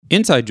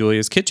Inside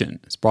Julia's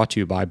Kitchen is brought to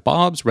you by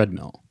Bob's Red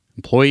Mill.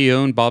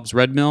 Employee-owned Bob's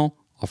Red Mill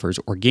offers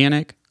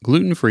organic,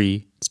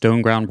 gluten-free,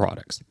 stone-ground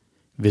products.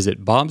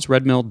 Visit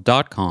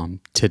bobsredmill.com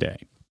today.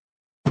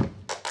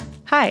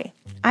 Hi,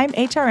 I'm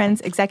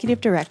HRN's Executive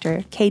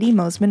Director, Katie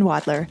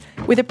Mosman-Wadler,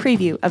 with a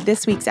preview of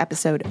this week's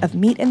episode of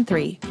Meat and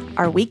Three,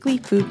 our weekly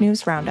food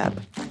news roundup.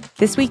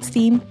 This week's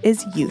theme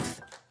is youth.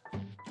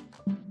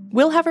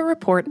 We'll have a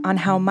report on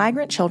how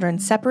migrant children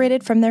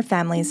separated from their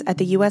families at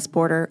the U.S.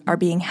 border are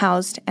being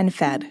housed and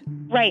fed.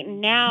 Right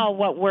now,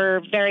 what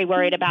we're very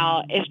worried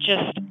about is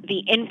just the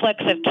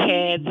influx of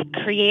kids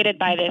created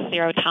by this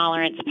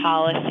zero-tolerance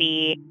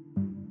policy.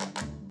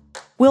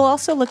 We'll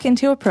also look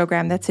into a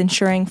program that's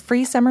ensuring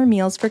free summer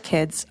meals for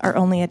kids are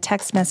only a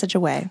text message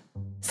away.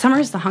 Summer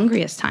is the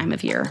hungriest time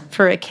of year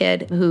for a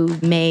kid who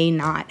may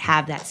not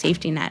have that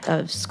safety net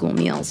of school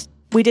meals.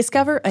 We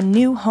discover a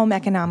new home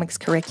economics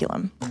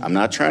curriculum. I'm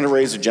not trying to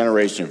raise a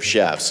generation of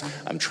chefs.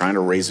 I'm trying to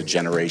raise a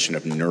generation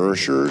of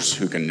nourishers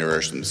who can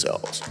nourish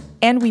themselves.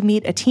 And we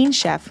meet a teen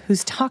chef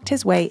who's talked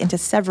his way into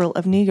several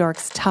of New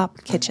York's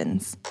top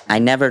kitchens. I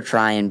never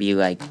try and be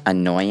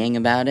annoying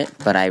about it,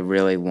 but I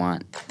really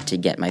want to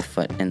get my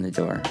foot in the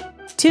door.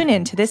 Tune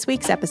in to this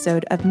week's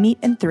episode of Meat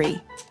and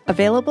Three,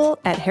 available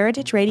at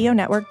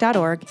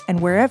heritageradionetwork.org and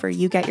wherever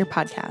you get your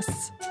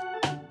podcasts.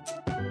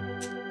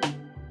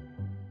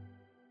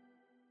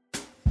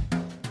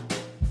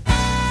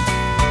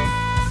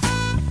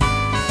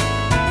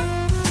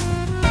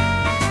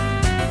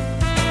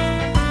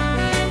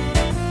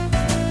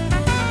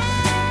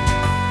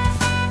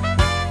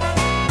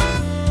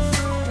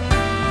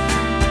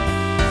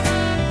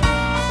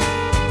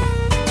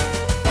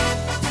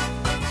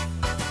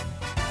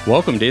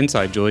 Welcome to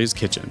Inside Julia's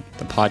Kitchen,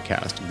 the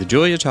podcast of the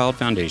Julia Child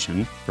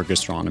Foundation for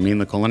Gastronomy and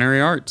the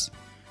Culinary Arts.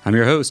 I'm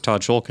your host,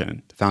 Todd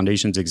Shulkin, the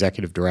Foundation's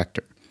Executive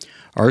Director.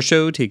 Our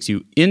show takes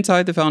you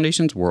inside the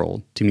Foundation's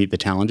world to meet the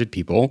talented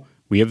people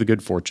we have the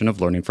good fortune of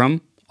learning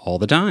from all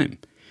the time.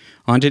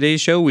 On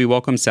today's show, we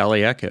welcome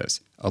Sally Eckes,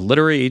 a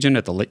literary agent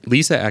at the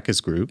Lisa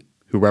Eckes Group,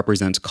 who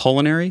represents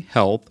culinary,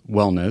 health,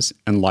 wellness,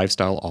 and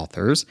lifestyle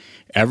authors,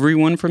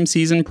 everyone from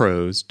seasoned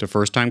pros to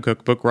first-time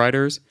cookbook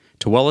writers,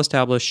 to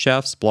well-established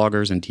chefs,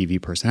 bloggers, and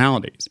TV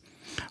personalities.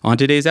 On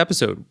today's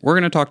episode, we're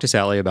going to talk to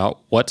Sally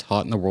about what's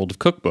hot in the world of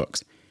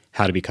cookbooks,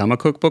 how to become a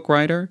cookbook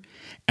writer,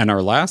 and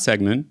our last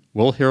segment,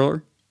 we'll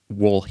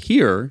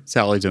hear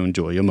Sally's own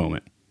Julia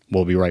moment.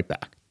 We'll be right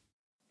back.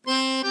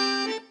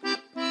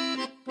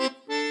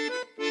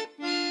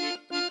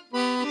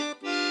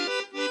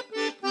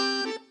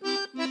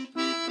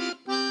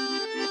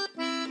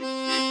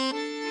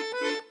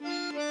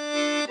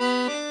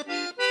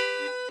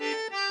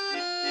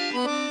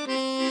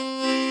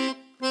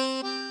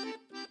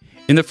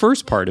 In the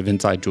first part of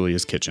Inside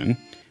Julia's Kitchen,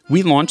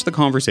 we launched the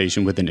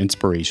conversation with an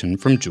inspiration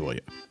from Julia.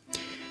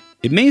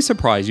 It may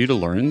surprise you to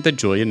learn that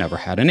Julia never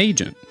had an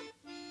agent.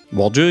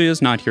 While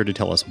Julia's not here to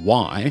tell us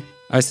why,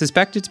 I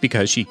suspect it's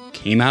because she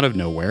came out of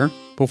nowhere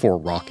before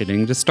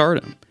rocketing to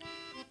stardom.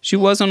 She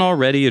wasn't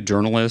already a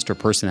journalist or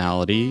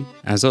personality,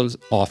 as is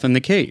often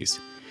the case.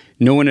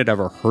 No one had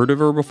ever heard of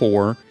her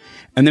before,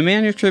 and the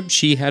manuscript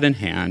she had in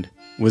hand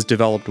was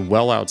developed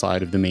well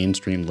outside of the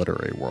mainstream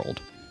literary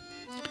world.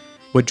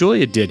 What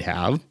Julia did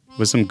have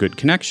was some good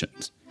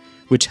connections,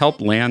 which helped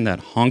land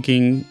that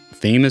honking,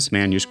 famous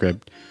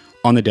manuscript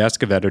on the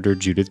desk of editor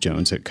Judith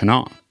Jones at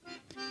Knopf.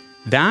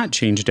 That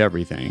changed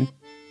everything,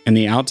 and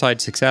the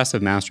outside success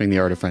of mastering the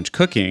art of French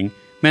cooking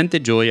meant that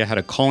Julia had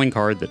a calling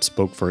card that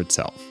spoke for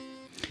itself.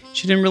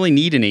 She didn't really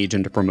need an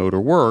agent to promote her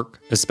work,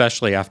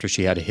 especially after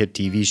she had a hit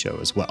TV show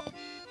as well.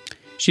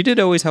 She did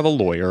always have a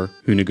lawyer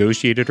who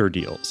negotiated her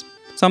deals,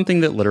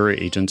 something that literary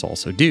agents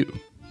also do.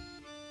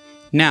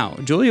 Now,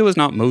 Julia was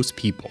not most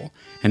people,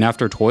 and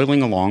after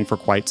toiling along for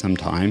quite some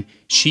time,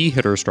 she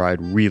hit her stride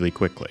really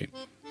quickly.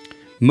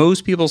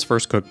 Most people's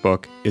first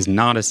cookbook is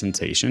not a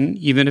sensation,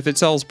 even if it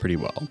sells pretty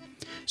well.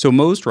 So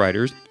most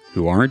writers,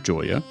 who aren't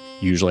Julia,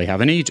 usually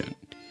have an agent.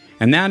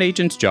 And that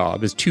agent's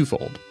job is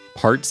twofold.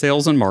 Part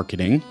sales and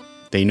marketing.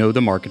 They know the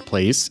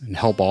marketplace and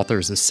help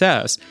authors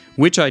assess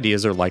which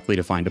ideas are likely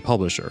to find a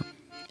publisher,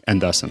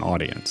 and thus an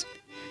audience.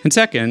 And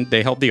second,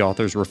 they help the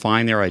authors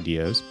refine their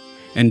ideas,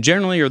 and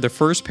generally are the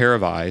first pair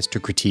of eyes to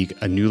critique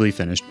a newly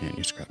finished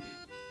manuscript.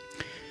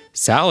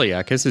 Sally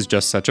Eckes is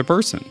just such a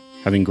person,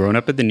 having grown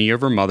up at the knee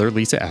of her mother,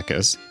 Lisa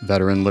Eckes,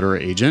 veteran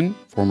literary agent,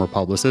 former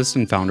publicist,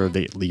 and founder of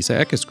the Lisa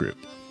Eckes Group.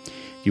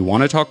 If you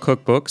want to talk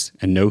cookbooks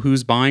and know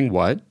who's buying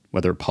what,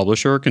 whether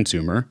publisher or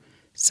consumer,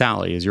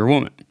 Sally is your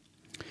woman.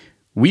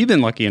 We've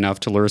been lucky enough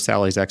to lure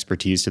Sally's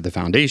expertise to the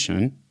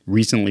Foundation,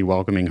 recently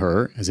welcoming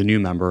her as a new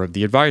member of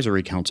the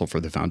Advisory Council for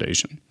the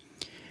Foundation.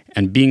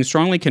 And being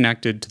strongly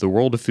connected to the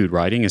world of food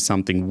writing is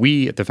something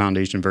we at the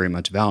Foundation very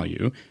much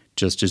value,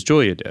 just as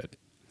Julia did.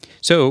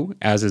 So,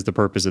 as is the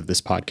purpose of this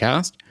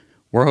podcast,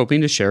 we're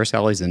hoping to share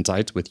Sally's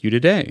insights with you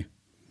today.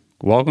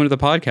 Welcome to the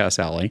podcast,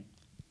 Sally.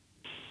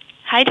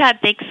 Hi, Todd.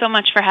 Thanks so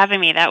much for having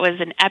me. That was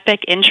an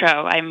epic intro.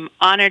 I'm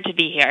honored to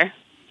be here.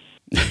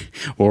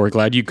 Well, we're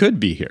glad you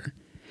could be here.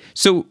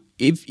 So,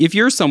 if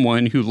you're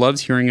someone who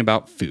loves hearing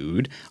about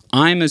food,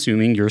 I'm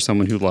assuming you're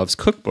someone who loves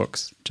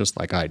cookbooks, just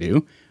like I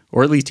do,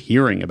 or at least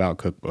hearing about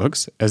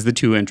cookbooks, as the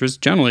two interests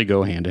generally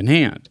go hand in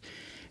hand.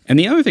 And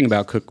the other thing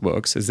about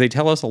cookbooks is they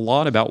tell us a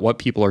lot about what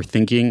people are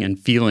thinking and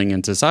feeling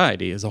in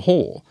society as a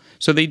whole.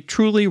 So they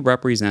truly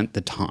represent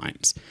the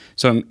times.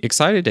 So I'm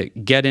excited to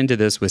get into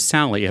this with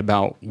Sally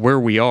about where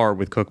we are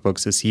with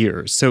cookbooks this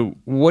year. So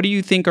what do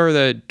you think are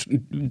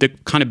the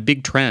kind of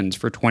big trends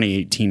for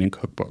 2018 in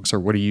cookbooks, or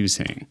what are you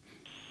seeing?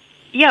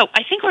 Yeah,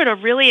 I think we're at a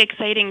really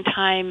exciting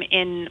time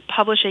in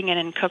publishing and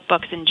in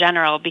cookbooks in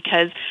general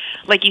because,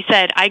 like you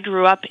said, I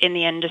grew up in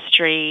the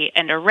industry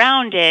and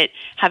around it,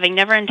 having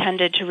never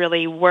intended to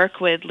really work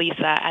with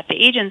Lisa at the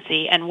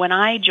agency. And when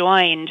I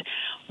joined,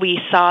 we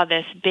saw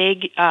this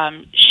big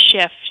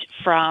shift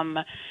from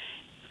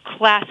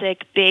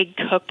classic big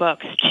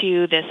cookbooks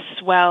to this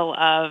swell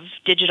of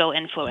digital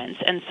influence.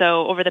 And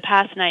so over the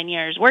past 9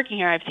 years working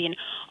here, I've seen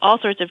all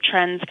sorts of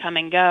trends come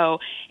and go.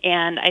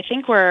 And I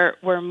think we're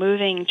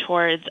moving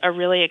towards a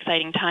really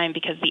exciting time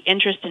because the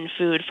interest in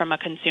food from a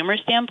consumer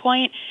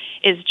standpoint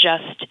is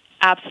just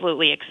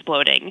absolutely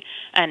exploding.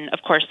 And of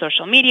course,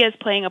 social media is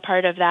playing a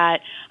part of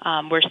that.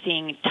 We're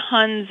seeing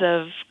tons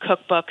of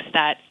cookbooks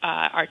that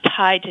are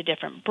tied to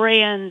different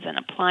brands and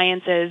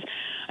appliances.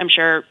 I'm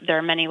sure there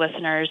are many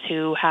listeners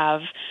who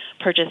have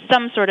purchased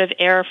some sort of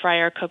air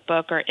fryer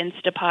cookbook or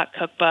Instapot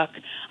cookbook.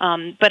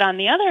 But on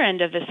the other end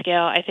of the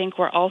scale, I think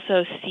we're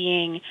also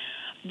seeing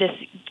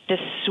this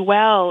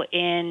swell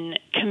in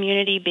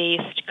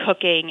community-based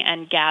cooking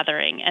and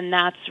gathering. And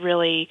that's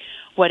really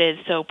what is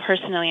so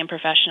personally and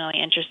professionally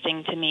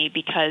interesting to me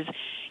because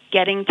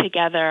getting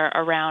together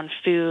around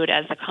food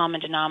as the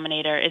common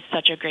denominator is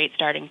such a great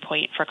starting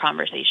point for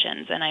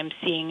conversations. And I'm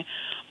seeing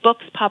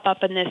books pop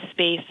up in this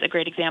space. A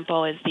great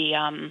example is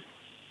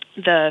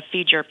the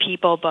Feed Your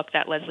People book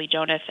that Leslie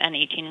Jonas and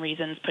 18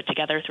 Reasons put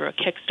together through a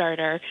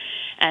Kickstarter,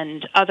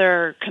 and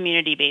other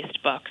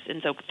community-based books.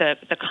 And so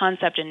the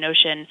concept and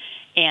notion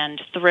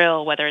and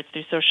thrill, whether it's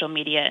through social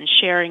media and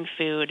sharing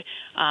food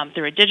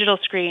through a digital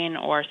screen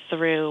or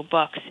through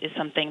books, is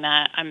something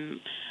that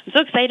I'm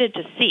so excited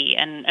to see,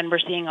 and we're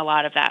seeing a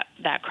lot of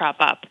that crop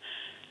up.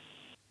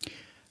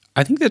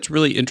 I think that's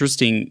really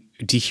interesting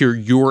to hear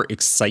your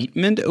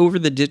excitement over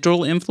the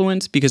digital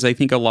influence, because I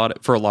think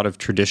for a lot of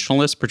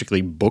traditionalists,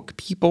 particularly book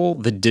people,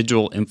 the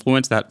digital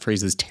influence, that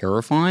phrase is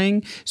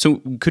terrifying.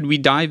 So could we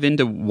dive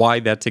into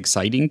why that's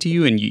exciting to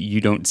you and you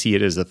don't see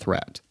it as a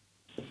threat?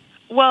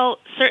 Well,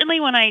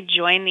 certainly when I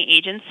joined the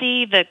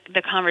agency,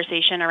 the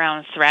conversation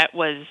around threat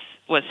was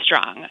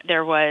strong.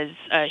 There was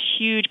a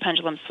huge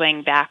pendulum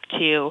swing back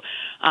to,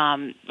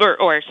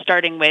 or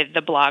starting with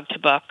the blog to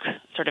book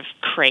sort of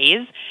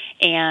craze.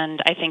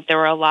 And I think there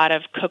were a lot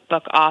of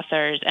cookbook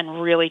authors and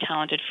really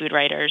talented food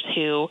writers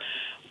who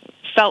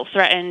felt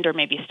threatened or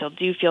maybe still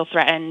do feel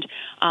threatened.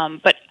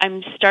 But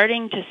I'm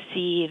starting to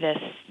see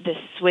this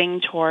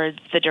swing towards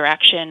the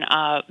direction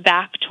of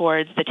back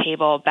towards the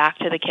table, back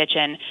to the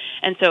kitchen.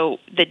 And so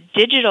the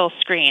digital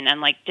screen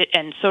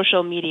and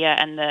social media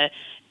and the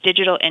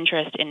digital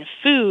interest in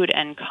food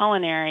and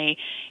culinary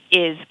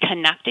is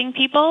connecting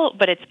people,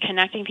 but it's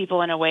connecting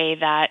people in a way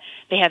that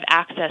they have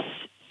access,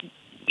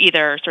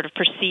 either sort of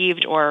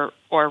perceived or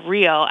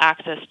real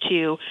access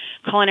to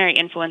culinary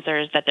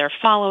influencers that they're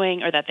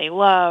following or that they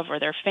love or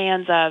they're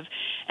fans of.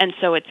 And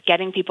so it's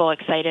getting people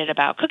excited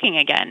about cooking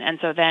again. And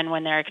so then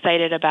when they're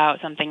excited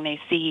about something they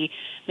see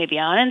maybe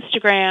on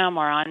Instagram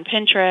or on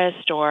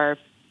Pinterest or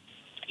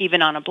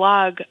even on a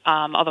blog,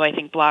 although I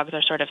think blogs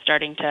are sort of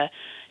starting to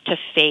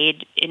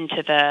fade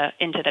into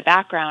the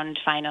background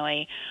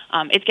finally,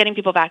 it's getting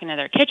people back into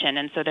their kitchen.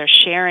 And so they're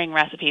sharing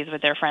recipes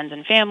with their friends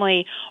and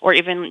family, or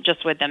even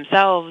just with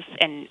themselves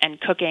and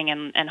cooking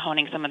and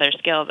honing some of their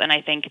skills. And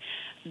I think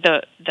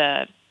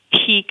the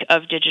peak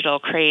of digital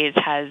craze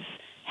has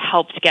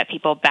helped get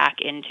people back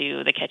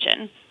into the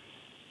kitchen.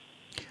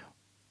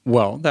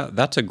 Well,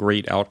 that's a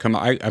great outcome.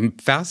 I'm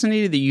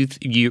fascinated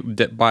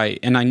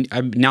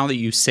that now that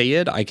you say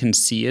it, I can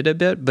see it a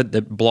bit. But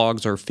the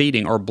blogs are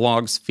fading. Are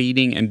blogs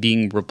fading and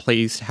being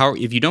replaced?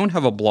 If you don't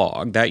have a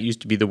blog, that used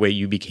to be the way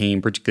you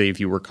became, particularly if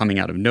you were coming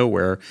out of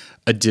nowhere,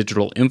 a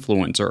digital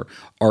influencer.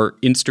 Are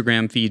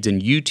Instagram feeds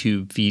and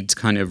YouTube feeds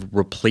kind of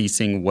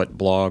replacing what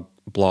blog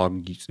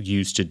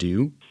used to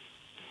do?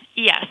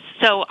 Yes.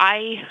 So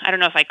I don't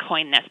know if I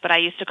coined this, but I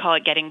used to call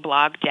it getting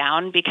blog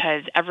down,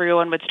 because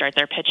everyone would start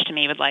their pitch to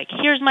me with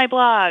here's my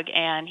blog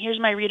and here's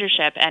my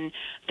readership. And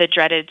the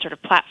dreaded sort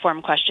of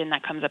platform question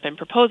that comes up in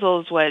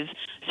proposals was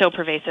so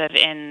pervasive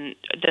in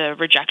the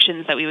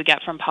rejections that we would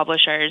get from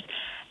publishers.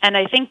 And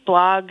I think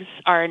blogs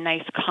are a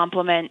nice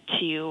complement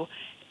to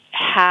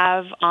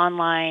have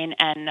online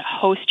and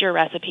host your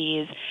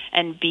recipes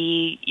and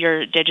be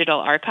your digital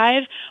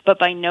archive. But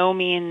by no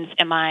means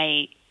am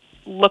I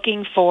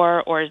looking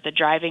for or is the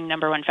driving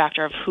number one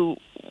factor of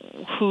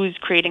who's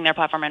creating their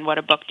platform and what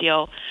a book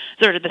deal,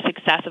 sort of the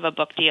success of a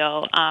book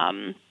deal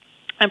and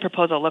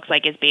proposal looks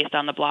like is based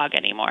on the blog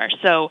anymore.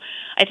 So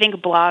I think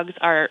blogs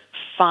are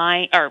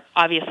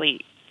obviously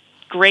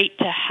great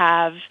to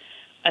have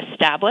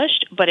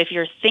established. But if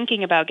you're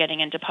thinking about getting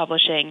into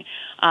publishing,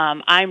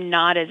 I'm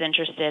not as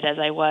interested as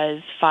I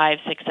was 5,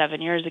 6,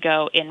 7 years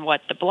ago in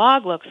what the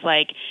blog looks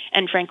like.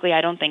 And frankly,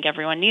 I don't think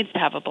everyone needs to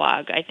have a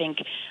blog. I think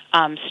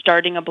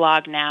starting a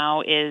blog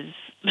now is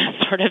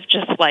sort of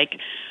just like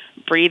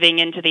breathing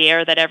into the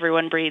air that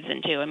everyone breathes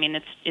into. I mean,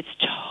 it's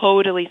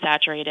totally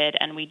saturated,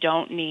 and we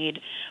don't need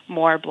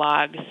more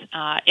blogs.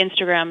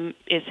 Instagram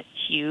is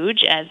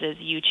huge, as is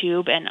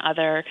YouTube and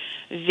other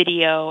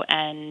video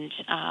and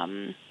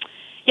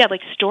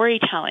like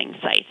storytelling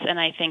sites. And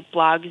I think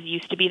blogs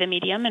used to be the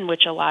medium in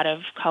which a lot of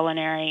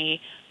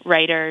culinary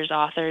writers,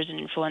 authors, and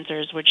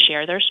influencers would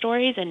share their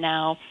stories, and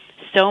now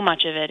so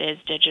much of it is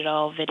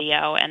digital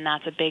video, and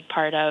that's a big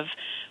part of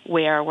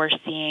where we're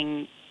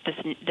seeing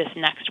this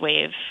next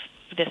wave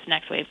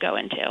go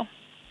into.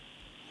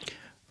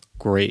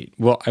 Great.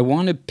 Well, I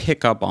want to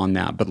pick up on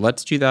that, but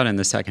let's do that in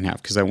the second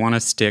half, because I want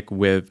to stick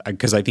with,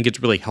 because I think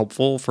it's really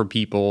helpful for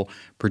people,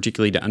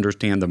 particularly to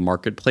understand the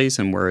marketplace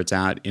and where it's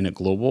at in a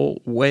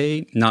global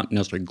way, not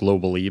necessarily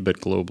globally, but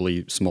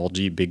globally, small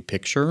g, big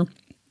picture.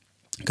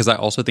 Because I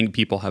also think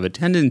people have a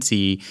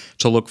tendency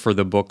to look for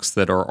the books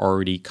that are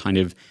already kind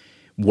of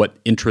what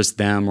interests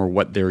them or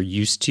what they're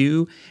used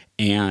to,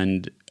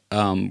 and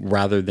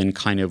rather than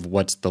kind of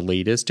what's the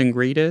latest and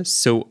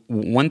greatest. So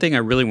one thing I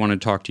really want to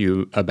talk to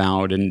you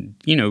about, and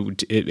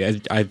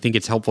I think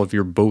it's helpful if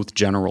you're both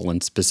general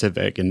and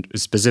specific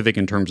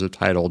in terms of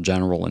title,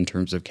 general in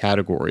terms of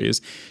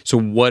categories. So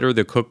what are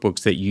the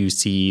cookbooks that you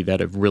see that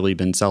have really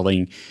been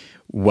selling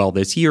well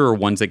this year, or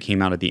ones that came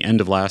out at the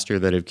end of last year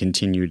that have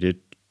continued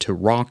to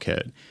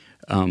rocket?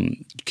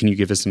 Can you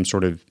give us some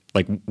sort of,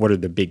 like, what are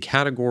the big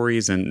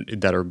categories and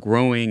that are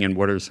growing, and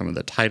what are some of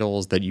the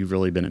titles that you've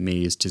really been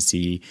amazed to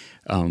see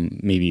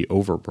maybe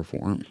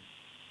overperform?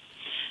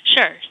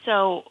 Sure.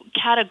 So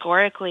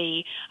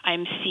categorically,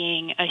 I'm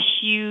seeing a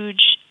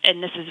huge,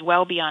 and this is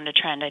well beyond a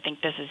trend, I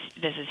think this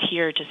is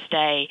here to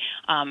stay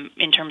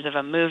in terms of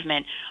a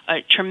movement,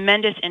 a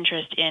tremendous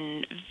interest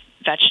in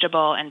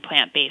vegetable and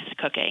plant-based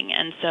cooking.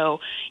 And so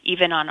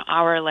even on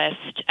our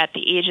list at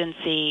the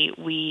agency,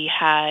 we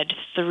had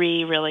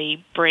 3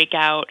 really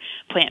breakout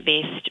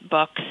plant-based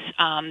books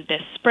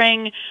this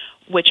spring,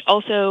 which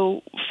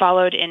also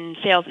followed in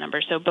sales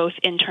numbers. So both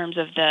in terms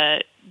of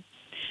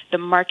the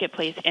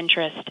marketplace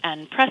interest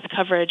and press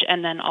coverage,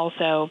 and then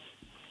also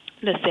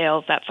the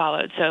sales that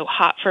followed. So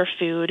Hot for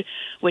Food,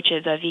 which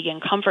is a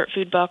vegan comfort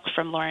food book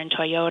from Lauren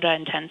Toyota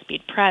and 10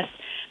 Speed Press,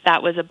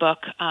 that was a book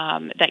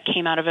that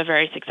came out of a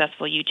very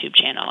successful YouTube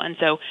channel. And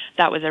so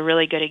that was a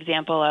really good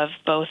example of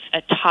both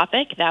a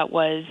topic that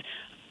was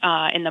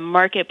in the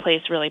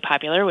marketplace really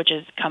popular, which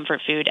is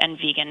comfort food and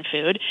vegan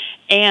food,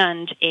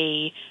 and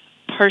a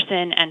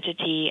person,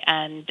 entity,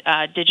 and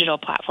digital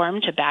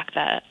platform to back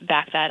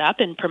that up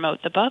and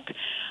promote the book.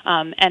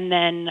 And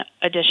then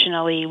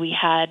additionally, we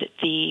had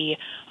the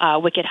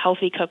Wicked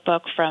Healthy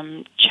Cookbook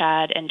from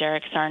Chad and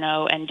Derek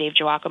Sarno, and Dave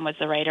Joachim was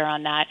the writer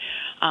on that,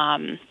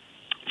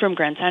 from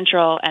Grand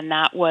Central, and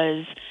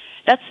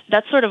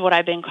that's sort of what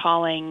I've been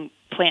calling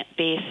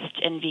plant-based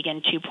and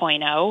vegan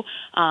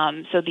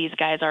 2.0. So these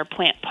guys are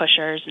plant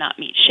pushers, not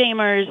meat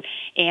shamers,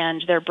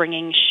 and they're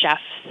bringing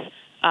chefs'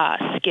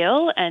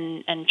 skill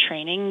and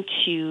training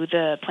to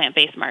the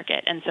plant-based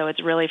market. And so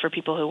it's really for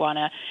people who want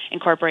to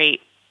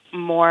incorporate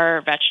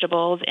more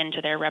vegetables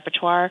into their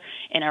repertoire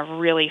in a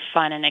really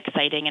fun and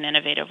exciting and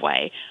innovative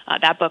way.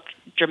 That book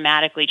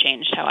dramatically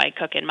changed how I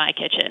cook in my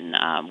kitchen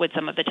with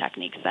some of the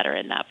techniques that are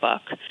in that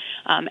book.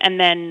 And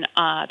then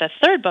the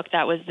third book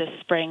that was this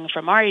spring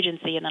from our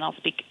agency, and then I'll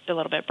speak a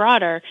little bit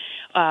broader,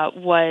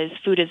 was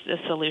Food is the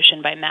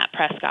Solution by Matt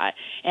Prescott.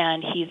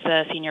 And he's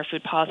the Senior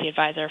Food Policy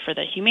Advisor for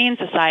the Humane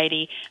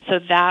Society. So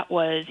that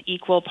was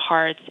equal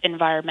parts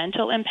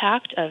environmental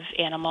impact of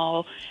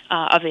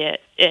the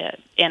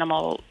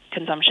animal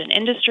consumption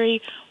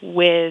industry,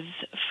 with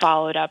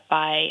followed up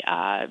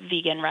by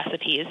vegan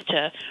recipes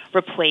to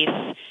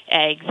replace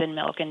eggs and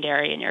milk and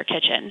dairy in your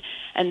kitchen.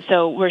 And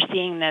so we're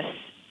seeing this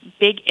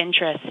big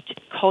interest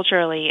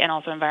culturally and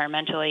also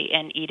environmentally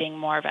in eating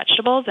more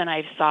vegetables, and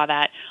I saw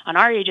that on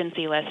our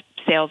agency list,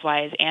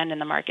 sales-wise, and in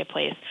the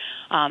marketplace.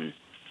 And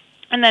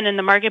then in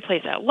the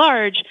marketplace at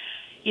large,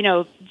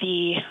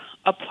 the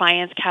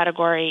appliance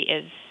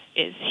category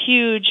is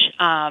huge.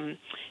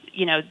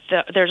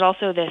 There's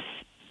also this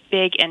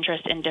big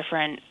interest in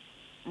different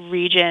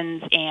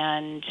regions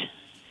and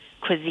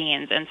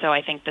cuisines. And so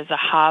I think the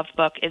Zahav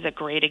book is a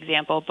great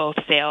example, both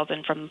sales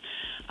and from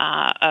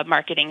a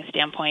marketing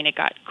standpoint. It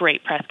got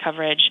great press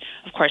coverage.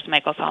 Of course,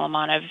 Michael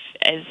Solomonov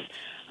is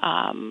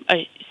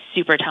a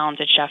super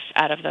talented chef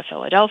out of the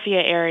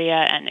Philadelphia area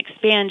and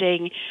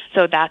expanding.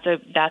 So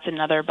that's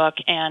another book.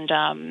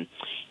 And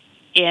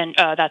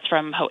that's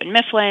from Houghton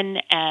Mifflin,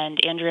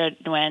 and Andrea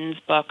Nguyen's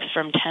books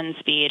from 10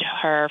 Speed.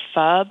 Her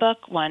Pho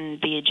book won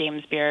the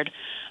James Beard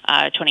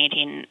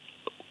 2018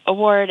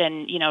 award,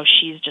 and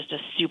she's just a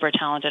super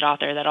talented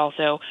author that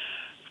also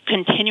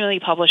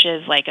continually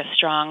publishes like a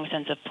strong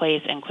sense of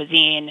place and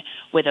cuisine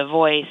with a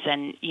voice,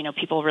 and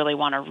people really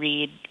want to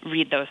read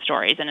those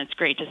stories, and it's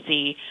great to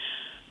see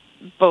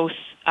both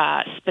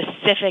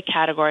specific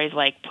categories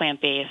like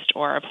plant-based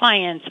or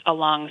appliance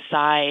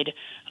alongside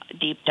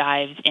deep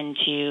dives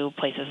into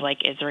places like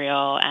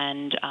Israel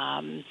and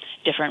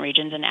different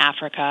regions in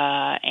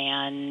Africa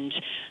and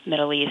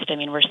Middle East. I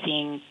mean, we're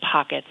seeing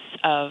pockets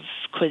of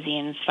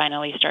cuisines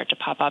finally start to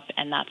pop up,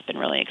 and that's been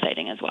really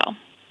exciting as well.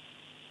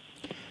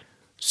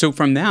 So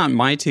from that,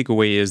 my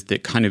takeaway is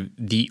that kind of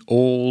the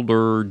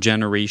older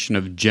generation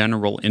of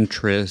general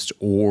interest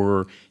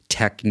or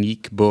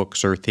technique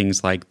books or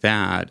things like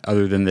that,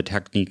 other than the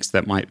techniques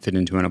that might fit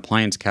into an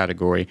appliance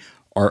category,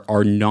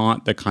 are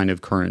not the kind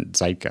of current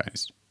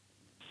zeitgeist.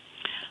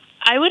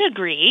 I would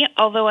agree,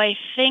 although I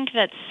think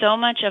that so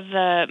much of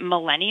the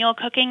millennial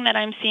cooking that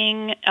I'm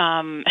seeing,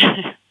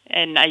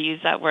 and I use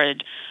that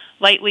word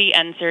lightly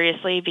and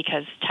seriously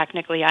because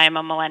technically I am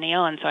a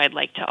millennial, and so I'd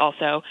like to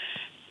also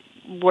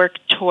work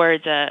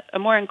towards a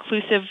more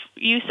inclusive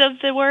use of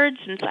the word,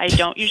 since I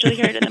don't usually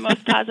hear it in the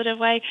most positive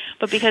way,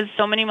 but because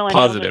so many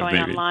millennials are going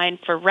online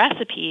for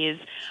recipes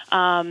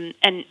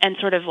and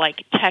sort of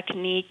like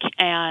technique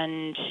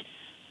and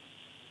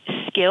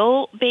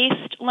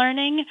skill-based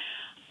learning,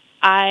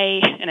 I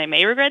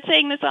may regret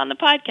saying this on the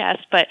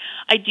podcast, but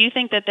I do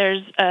think that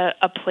there's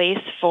a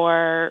place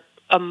for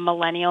a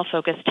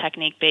millennial-focused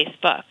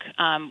technique-based book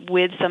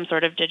with some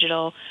sort of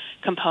digital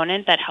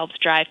component that helps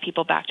drive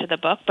people back to the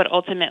book. But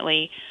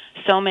ultimately,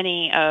 so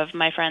many of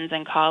my friends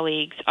and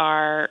colleagues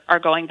are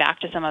going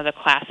back to some of the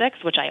classics,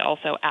 which I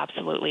also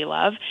absolutely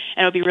love.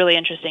 And it would be really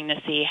interesting to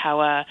see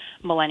how a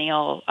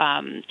millennial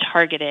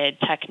targeted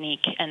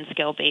technique and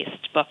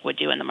skill-based book would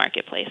do in the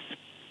marketplace.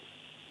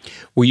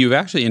 Well, you've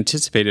actually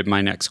anticipated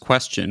my next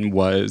question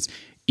was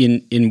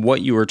in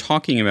what you were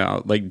talking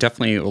about. Like,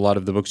 definitely a lot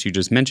of the books you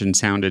just mentioned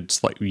sounded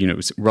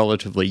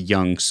relatively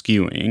young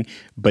skewing,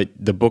 but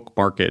the book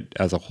market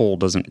as a whole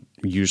doesn't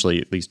usually,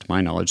 at least to my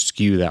knowledge,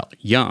 skew that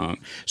young.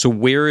 So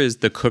where is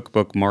the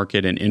cookbook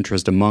market and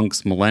interest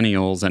amongst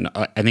millennials? And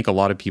I think a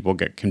lot of people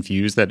get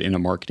confused that in a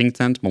marketing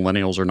sense,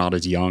 millennials are not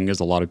as young as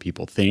a lot of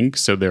people think.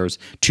 So there's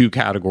two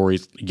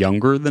categories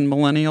younger than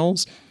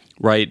millennials.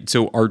 Right.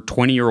 So are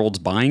 20-year-olds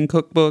buying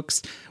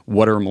cookbooks?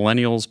 What are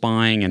millennials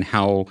buying, and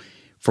how,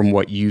 from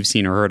what you've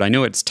seen or heard? I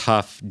know it's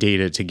tough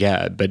data to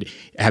get, but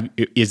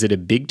is it a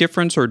big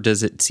difference, or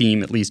does it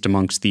seem, at least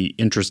amongst the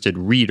interested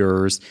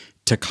readers,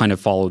 to kind of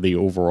follow the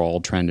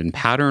overall trend and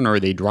pattern, or are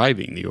they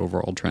driving the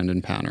overall trend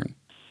and pattern?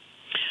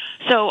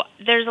 So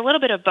there's a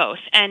little bit of both,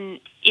 and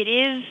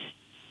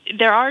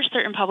there are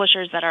certain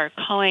publishers that are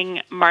culling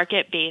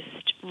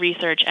market-based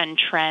research and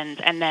trends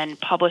and then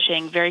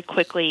publishing very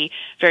quickly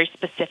very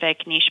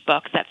specific niche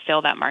books that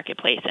fill that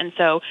marketplace. And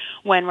so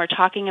when we're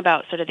talking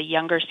about sort of the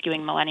younger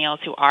skewing millennials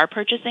who are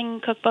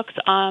purchasing cookbooks,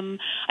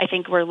 I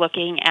think we're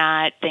looking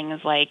at things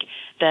like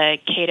the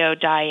keto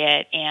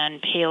diet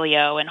and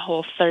paleo and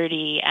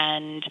Whole30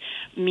 and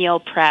meal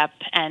prep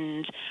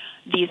and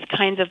these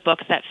kinds of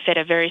books that fit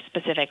a very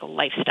specific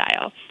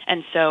lifestyle.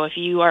 And so if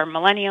you are a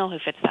millennial who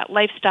fits that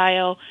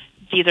lifestyle,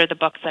 these are the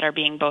books that are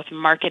being both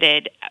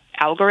marketed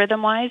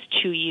algorithm-wise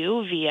to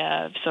you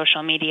via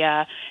social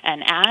media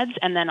and ads,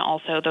 and then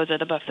also those are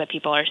the books that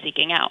people are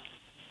seeking out.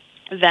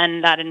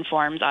 Then that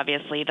informs,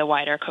 obviously, the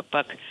wider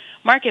cookbook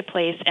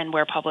marketplace and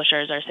where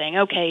publishers are saying,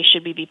 okay,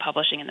 should we be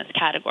publishing in this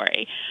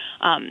category?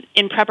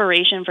 In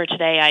preparation for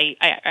today,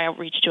 I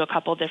outreached to a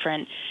couple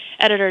different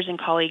editors and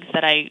colleagues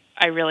that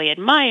I really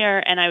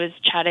admire, and I was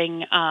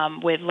chatting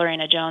with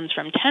Lorena Jones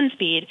from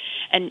 10-Speed,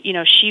 and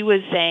she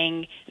was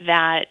saying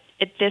that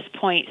at this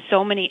point,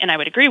 so many, and I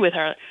would agree with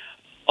her,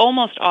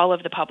 almost all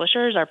of the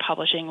publishers are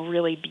publishing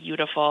really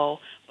beautiful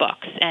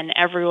books, and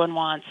everyone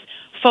wants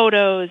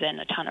photos and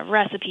a ton of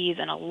recipes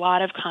and a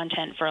lot of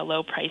content for a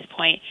low price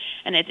point.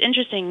 And it's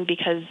interesting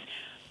because,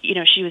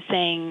 she was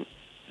saying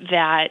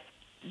that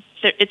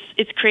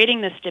it's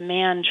creating this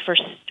demand for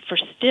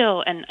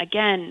still, and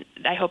again,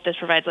 I hope this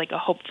provides like a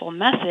hopeful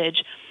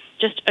message,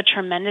 just a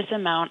tremendous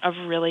amount of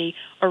really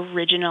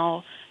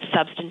original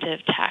substantive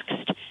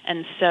text.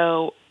 And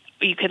so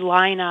you could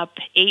line up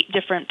 8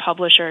 different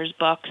publishers'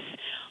 books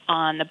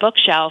on the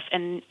bookshelf,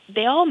 and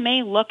they all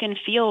may look and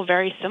feel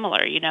very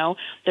similar.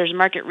 There's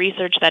market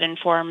research that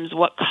informs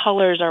what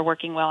colors are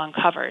working well on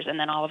covers, and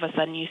then all of a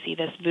sudden you see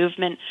this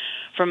movement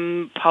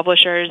from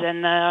publishers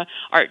and the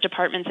art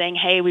department saying,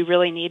 hey, we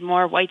really need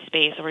more white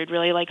space, or we'd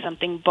really like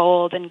something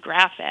bold and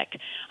graphic.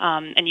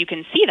 And you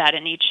can see that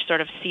in each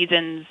sort of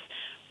season's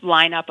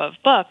lineup of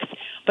books,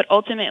 but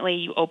ultimately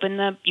you open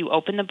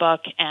the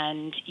book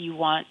and you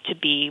want to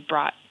be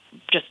brought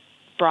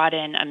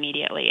in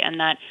immediately, and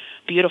that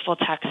beautiful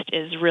text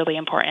is really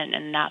important,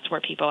 and that's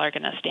where people are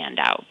going to stand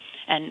out.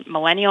 And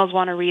millennials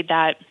want to read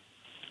that,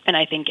 and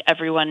I think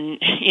everyone,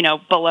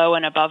 below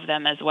and above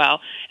them as well.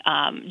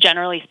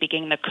 Generally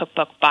speaking, the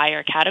cookbook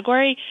buyer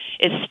category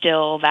is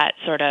still that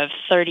sort of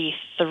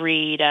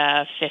 33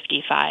 to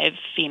 55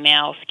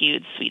 female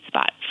skewed sweet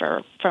spot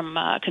from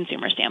a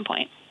consumer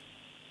standpoint.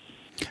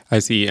 I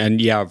see.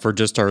 And yeah, for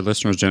just our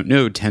listeners who don't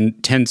know,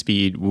 10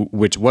 Speed,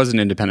 which was an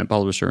independent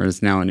publisher and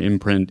is now an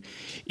imprint,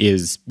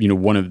 is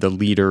one of the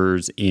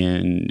leaders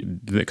in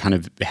the kind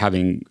of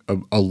having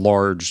a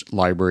large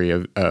library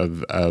of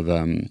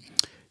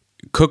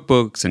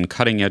cookbooks and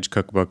cutting edge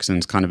cookbooks, and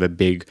it's kind of a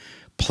big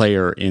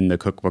player in the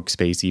cookbook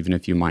space, even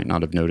if you might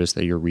not have noticed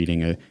that you're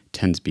reading a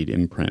 10 Speed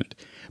imprint.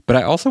 But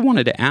I also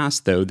wanted to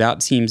ask, though,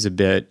 that seems a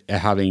bit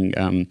having,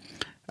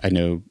 I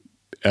know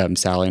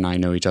Sally and I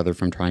know each other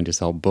from trying to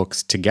sell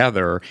books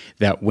together,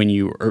 that when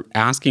you are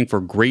asking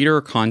for greater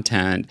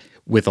content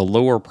with a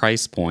lower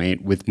price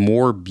point, with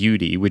more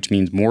beauty, which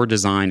means more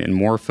design and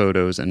more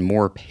photos and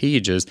more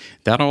pages,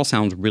 that all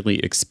sounds really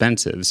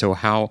expensive. So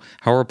how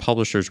are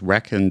publishers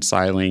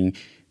reconciling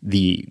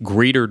the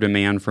greater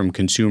demand from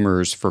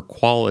consumers for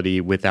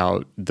quality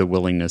without the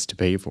willingness to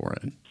pay for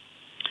it?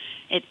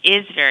 It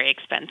is very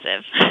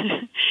expensive.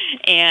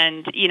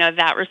 And,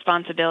 that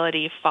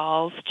responsibility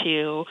falls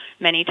to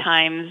many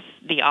times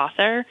the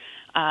author,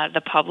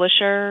 the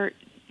publisher.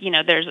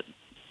 There's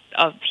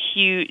a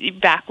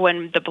huge, back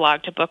when the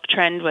blog to book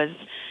trend was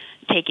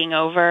taking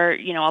over,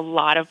 a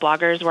lot of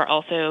bloggers were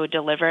also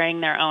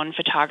delivering their own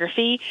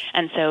photography.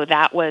 And so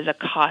that was a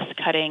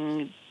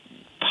cost-cutting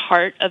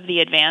part of the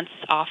advance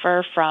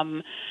offer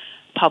from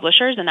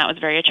publishers, and that was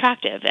very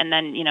attractive. And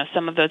then,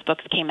 some of those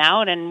books came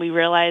out, and we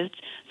realized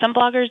some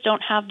bloggers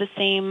don't have the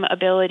same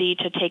ability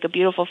to take a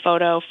beautiful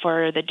photo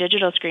for the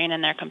digital screen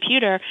in their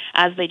computer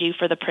as they do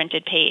for the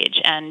printed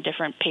page, and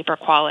different paper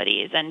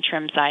qualities and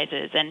trim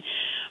sizes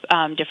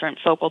and different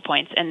focal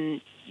points. And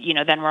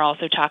then we're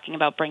also talking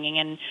about bringing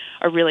in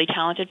a really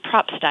talented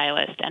prop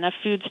stylist and a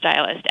food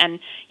stylist. And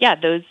yeah,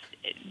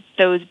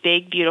 those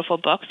big, beautiful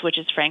books, which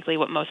is frankly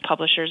what most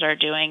publishers are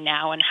doing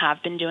now and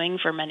have been doing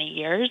for many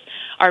years,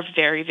 are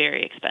very,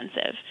 very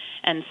expensive.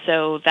 And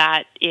so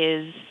that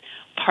is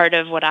part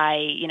of what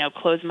I,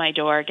 close my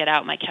door, get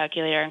out my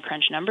calculator and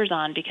crunch numbers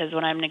on, because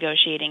when I'm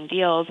negotiating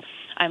deals,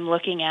 I'm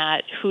looking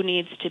at who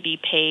needs to be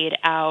paid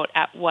out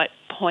at what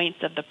points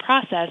of the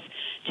process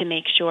to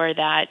make sure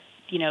that,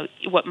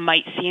 what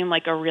might seem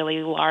like a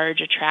really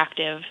large,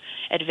 attractive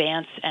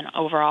advance and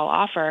overall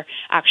offer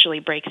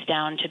actually breaks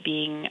down to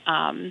being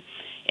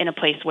in a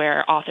place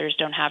where authors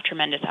don't have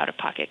tremendous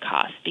out-of-pocket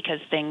costs, because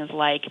things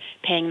like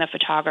paying the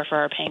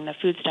photographer or paying the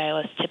food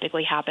stylist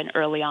typically happen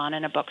early on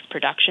in a book's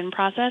production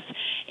process.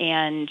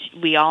 And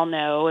we all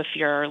know, if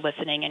you're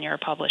listening and you're a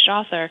published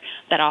author,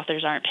 that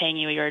authors aren't paying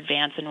you your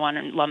advance in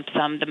one lump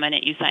sum the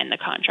minute you sign the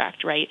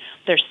contract, right?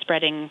 They're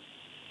spreading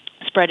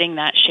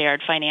that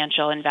shared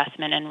financial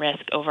investment and risk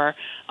over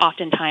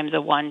oftentimes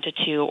a 1 to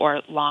 2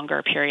 or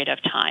longer period of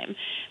time.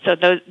 So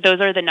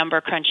those are the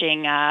number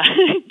crunching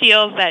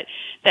deals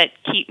that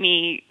keep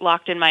me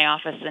locked in my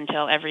office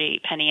until every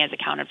penny is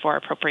accounted for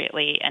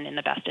appropriately and in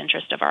the best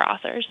interest of our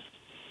authors.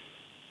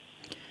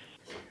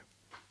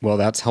 Well,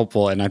 that's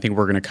helpful, and I think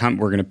we're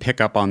going to pick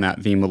up on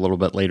that theme a little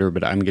bit later,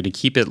 but I'm going to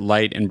keep it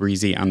light and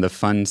breezy on the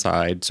fun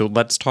side. So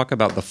let's talk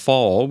about the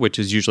fall, which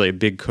is usually a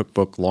big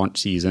cookbook launch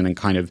season, and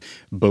kind of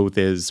both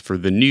is for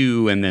the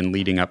new and then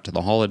leading up to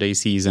the holiday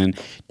season.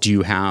 Do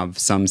you have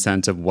some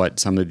sense of what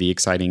some of the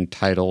exciting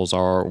titles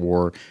are,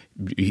 or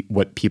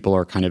what people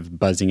are kind of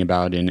buzzing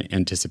about in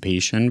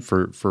anticipation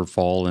for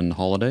fall and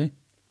holiday?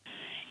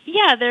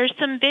 Yeah, there's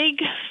some big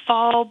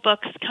fall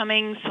books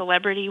coming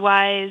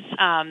celebrity-wise.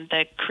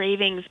 The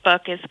Cravings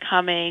book is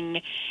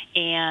coming,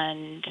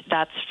 and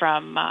that's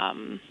from,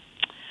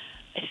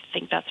 I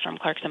think that's from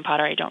Clarkson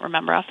Potter. I don't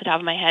remember off the top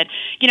of my head.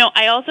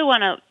 I also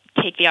want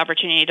to take the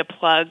opportunity to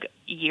plug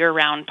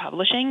year-round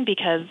publishing,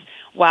 because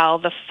while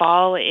the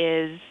fall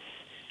is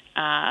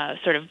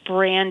sort of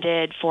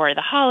branded for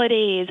the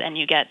holidays, and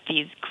you get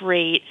these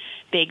great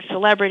big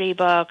celebrity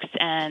books,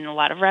 and a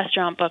lot of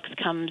restaurant books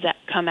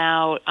come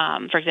out.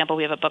 For example,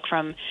 we have a book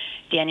from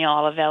Daniel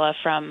Olivella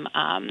from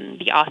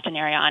the Austin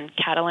area on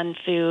Catalan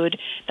food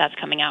that's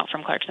coming out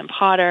from Clarkson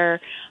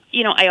Potter.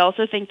 I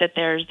also think that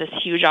there's this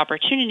huge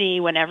opportunity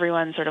when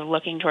everyone's sort of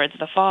looking towards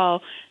the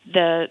fall.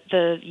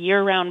 The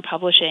year-round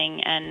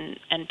publishing and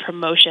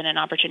promotion and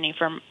opportunity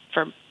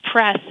for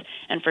press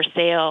and for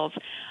sales,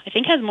 I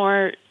think, has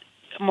more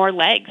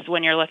legs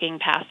when you're looking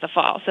past the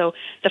fall. So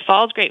the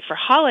fall is great for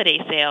holiday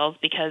sales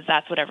because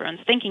that's what everyone's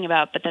thinking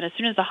about. But then as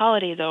soon as the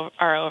holidays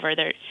are over,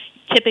 they're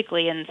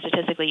typically and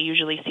statistically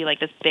usually see like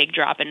this big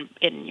drop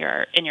in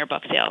your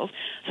book sales.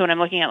 So when I'm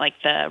looking at like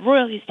the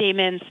royalty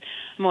statements,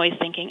 I'm always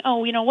thinking,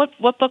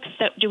 what books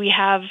do we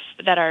have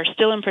that are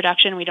still in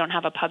production? We don't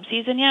have a pub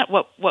season yet.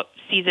 What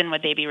season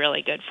would they be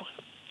really good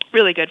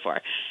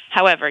for?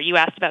 However, you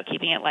asked about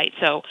keeping it light,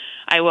 so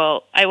I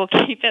will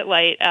keep it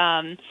light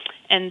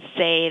and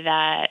say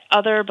that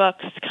other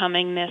books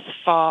coming this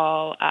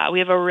fall, we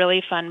have a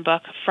really fun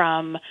book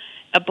from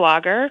a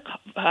blogger,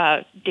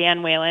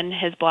 Dan Whalen.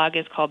 His blog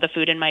is called The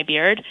Food in My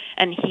Beard,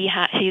 and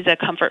he's a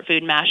comfort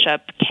food mashup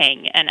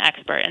king and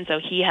expert. And so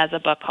he has a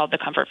book called The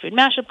Comfort Food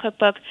Mashup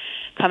Cookbook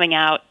coming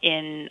out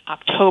in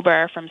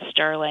October from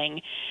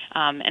Sterling,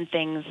 and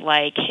things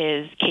like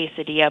his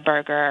quesadilla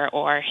burger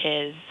or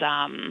his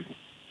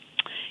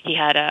he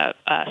had a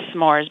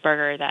s'mores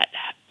burger that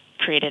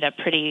created a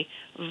pretty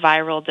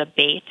viral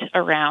debate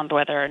around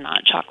whether or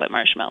not chocolate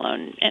marshmallow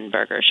and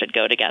burger should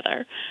go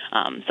together.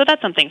 So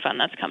that's something fun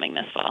that's coming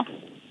this fall.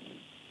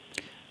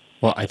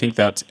 Well, I think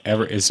that's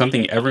is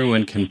something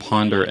everyone can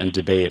ponder and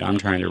debate. I'm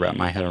trying to wrap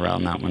my head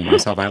around that one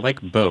myself. I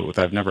like both.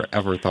 I've never,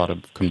 ever thought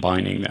of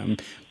combining them.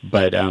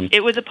 But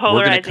it was a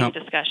polarizing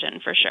discussion,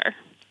 for sure.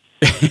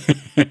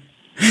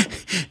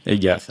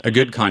 Yes, a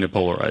good kind of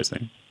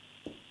polarizing.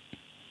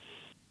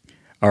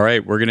 All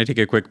right, we're going to take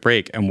a quick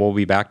break, and we'll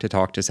be back to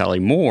talk to Sally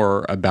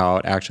more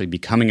about actually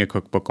becoming a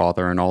cookbook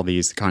author and all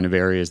these kind of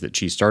areas that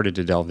she started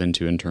to delve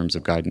into in terms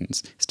of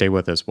guidance. Stay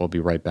with us. We'll be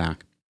right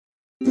back.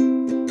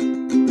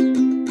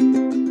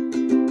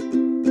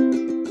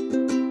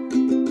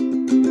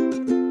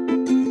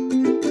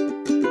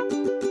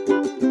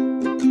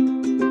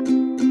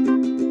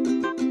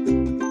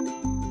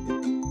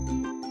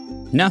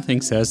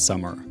 Nothing says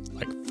summer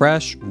like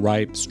fresh,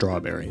 ripe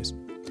strawberries.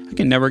 I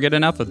can never get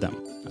enough of them.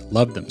 I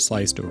love them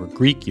sliced over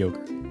Greek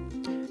yogurt.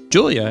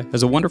 Julia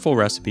has a wonderful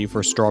recipe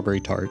for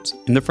strawberry tarts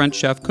in the French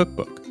Chef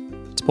Cookbook.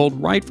 It's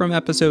pulled right from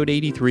episode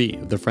 83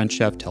 of the French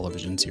Chef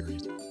television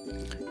series.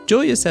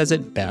 Julia says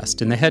it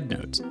best in the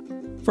headnotes.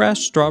 Fresh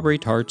strawberry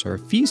tarts are a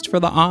feast for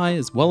the eye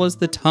as well as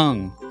the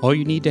tongue. All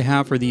you need to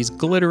have for these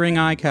glittering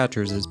eye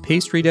catchers is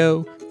pastry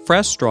dough,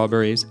 fresh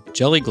strawberries,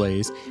 jelly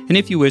glaze, and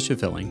if you wish a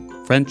filling,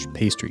 French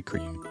pastry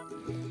cream.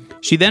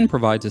 She then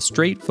provides a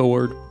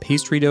straightforward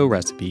pastry dough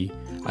recipe,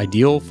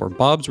 ideal for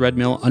Bob's Red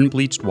Mill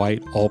unbleached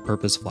white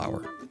all-purpose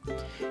flour.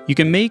 You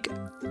can make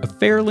a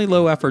fairly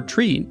low-effort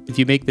treat if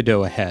you make the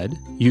dough ahead,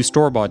 use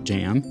store-bought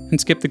jam, and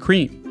skip the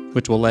cream,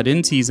 which will let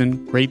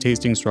in-season,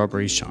 great-tasting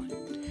strawberries shine.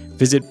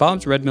 Visit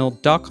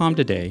bobsredmill.com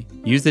today,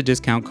 use the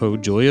discount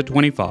code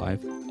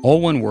JULIA25, all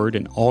one word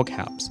in all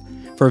caps,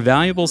 for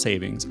valuable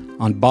savings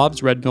on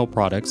Bob's Red Mill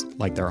products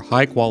like their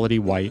high-quality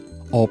white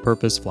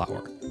all-purpose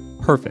flour.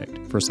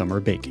 Perfect for summer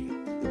baking.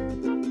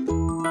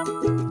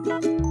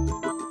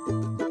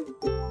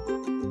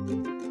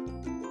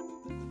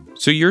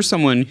 So you're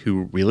someone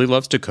who really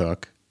loves to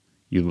cook,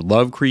 you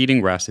love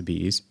creating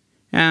recipes,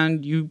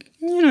 and you've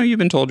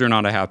been told you're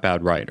not a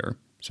half-bad writer.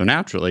 So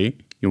naturally,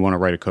 you want to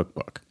write a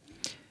cookbook.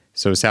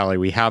 So Sally,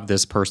 we have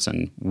this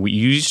person.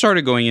 You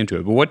started going into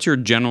it, but what's your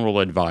general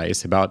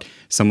advice about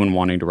someone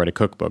wanting to write a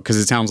cookbook? Because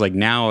it sounds like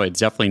now it's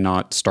definitely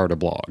not start a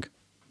blog.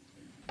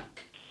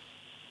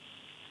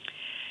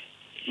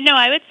 No,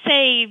 I would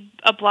say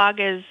a blog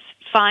is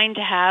fine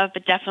to have,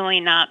 but definitely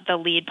not the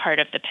lead part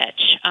of the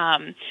pitch.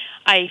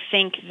 I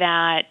think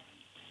that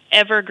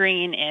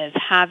evergreen is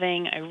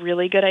having a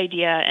really good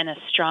idea and a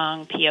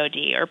strong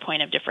POD, or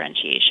point of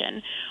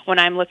differentiation. When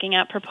I'm looking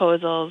at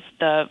proposals,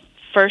 the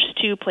first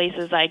two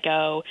places I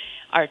go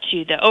are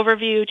to the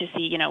overview to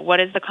see,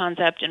 what is the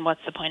concept and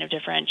what's the point of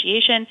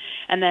differentiation.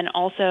 And then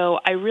also,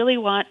 I really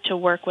want to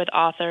work with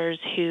authors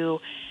who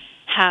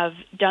have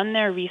done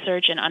their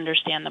research and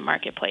understand the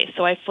marketplace.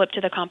 So I flip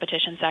to the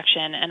competition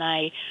section and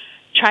I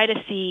try to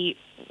see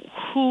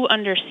who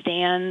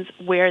understands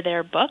where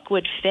their book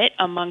would fit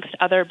amongst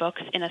other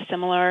books in a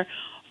similar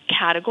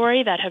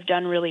category that have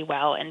done really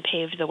well and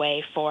paved the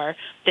way for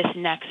this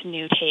next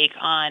new take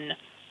on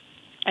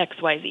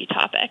XYZ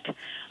topic.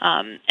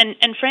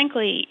 And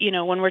frankly,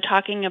 when we're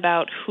talking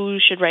about who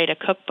should write a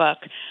cookbook,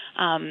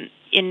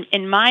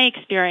 in my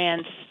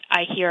experience,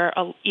 I hear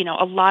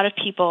a lot of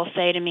people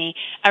say to me,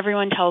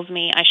 everyone tells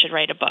me I should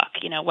write a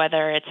book,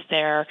 whether it's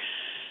their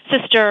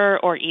sister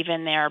or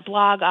even their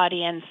blog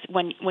audience,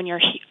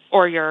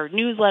 or your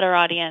newsletter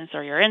audience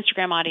or your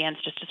Instagram audience,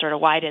 just to sort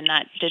of widen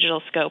that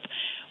digital scope.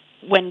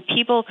 When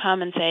people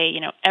come and say,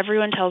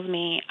 everyone tells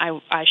me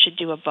I should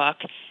do a book,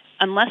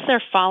 unless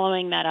they're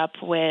following that up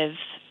with,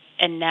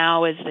 and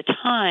now is the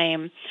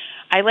time,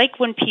 I like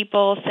when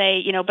people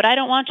say, but I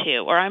don't want to,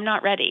 or I'm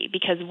not ready,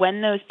 because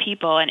when those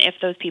people, and if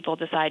those people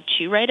decide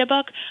to write a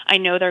book, I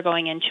know they're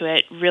going into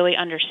it really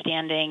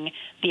understanding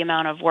the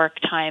amount of work,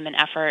 time, and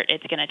effort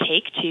it's going to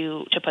take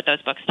to put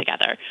those books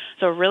together.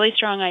 So a really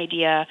strong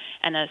idea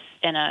and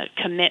a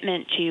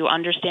commitment to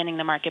understanding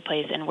the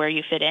marketplace and where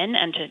you fit in,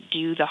 and to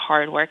do the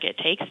hard work it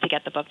takes to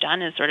get the book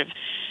done is sort of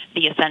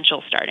the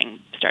essential starting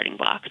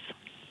blocks.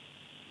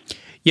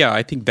 Yeah,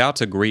 I think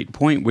that's a great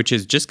point, which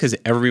is just because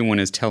everyone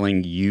is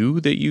telling you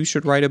that you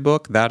should write a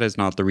book, that is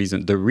not the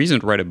reason. The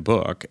reason to write a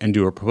book and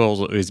do a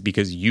proposal is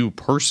because you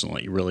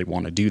personally really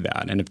want to do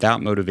that. And if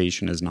that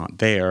motivation is not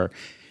there,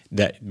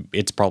 that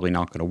it's probably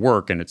not going to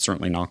work, and it's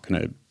certainly not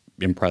going to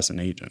impress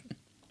an agent.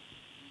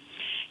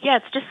 Yeah,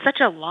 it's just such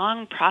a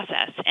long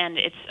process, and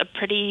it's a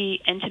pretty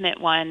intimate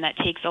one that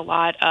takes a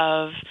lot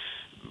of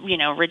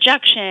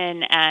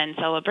rejection and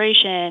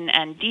celebration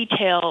and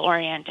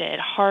detail-oriented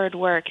hard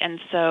work. And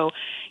so,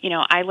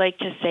 I like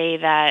to say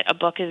that a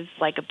book is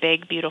like a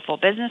big, beautiful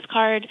business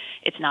card.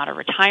 It's not a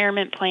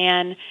retirement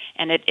plan,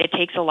 and it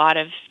takes a lot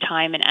of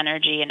time and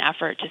energy and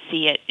effort to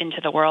see it into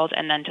the world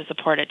and then to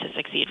support it to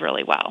succeed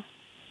really well.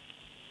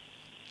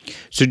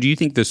 So do you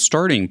think the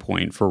starting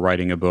point for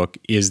writing a book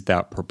is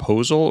that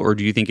proposal, or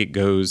do you think it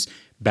goes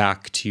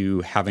back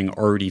to having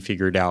already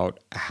figured out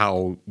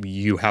how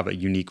you have a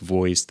unique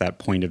voice, that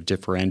point of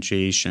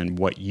differentiation,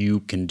 what you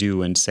can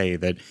do and say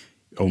that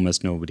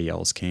almost nobody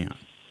else can?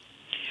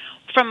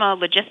 From a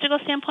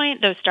logistical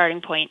standpoint, the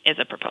starting point is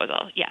a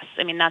proposal, yes.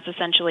 I mean, that's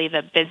essentially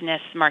the business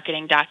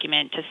marketing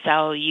document to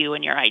sell you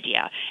and your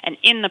idea. And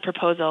in the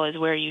proposal is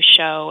where you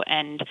show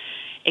and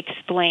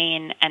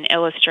explain and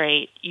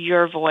illustrate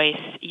your voice,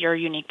 your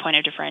unique point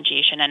of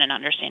differentiation, and an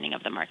understanding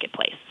of the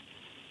marketplace.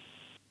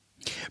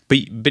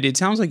 But it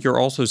sounds like you're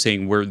also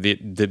saying where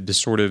the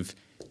sort of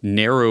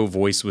narrow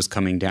voice was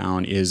coming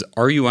down is,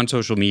 are you on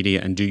social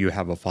media and do you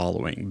have a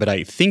following? But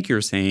I think you're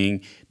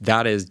saying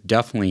that is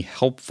definitely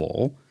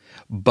helpful.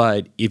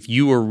 But if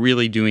you are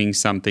really doing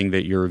something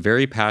that you're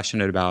very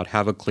passionate about,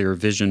 have a clear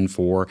vision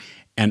for,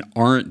 and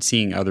aren't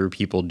seeing other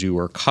people do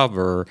or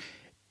cover,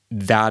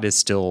 that is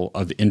still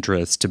of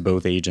interest to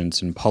both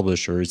agents and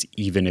publishers,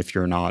 even if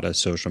you're not a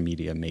social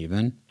media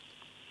maven?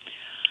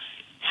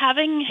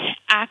 Having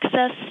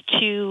access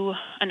to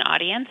an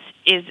audience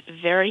is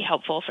very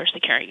helpful for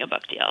securing a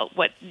book deal.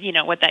 What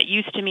that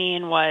used to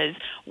mean was,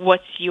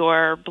 what's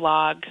your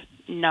blog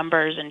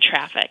numbers and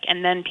traffic?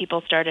 And then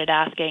people started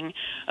asking,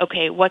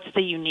 okay, what's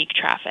the unique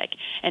traffic?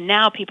 And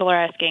now people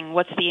are asking,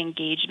 what's the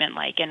engagement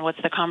like, and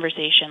what's the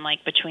conversation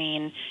like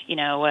between,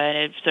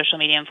 a social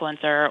media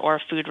influencer or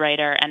a food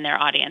writer and their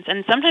audience?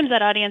 And sometimes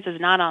that audience is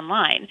not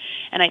online.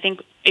 And I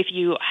think if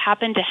you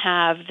happen to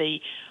have the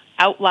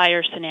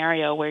outlier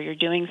scenario where you're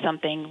doing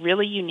something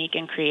really unique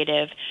and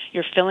creative,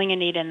 you're filling a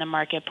need in the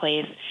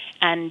marketplace,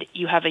 and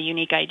you have a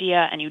unique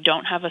idea and you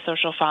don't have a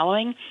social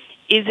following,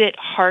 is it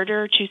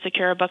harder to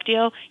secure a book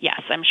deal?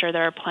 Yes, I'm sure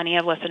there are plenty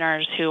of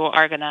listeners who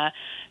are going to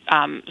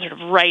sort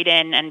of write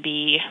in and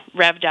be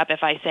revved up if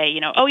I say,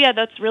 oh yeah,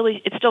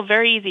 it's still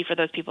very easy for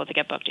those people to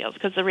get book deals,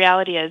 because the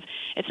reality is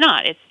it's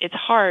not. It's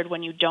hard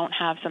when you don't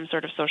have some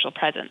sort of social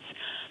presence.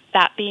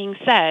 That being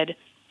said,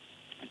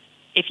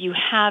 if you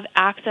have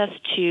access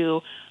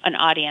to an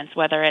audience,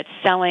 whether it's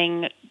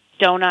selling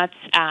donuts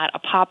at a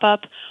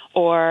pop-up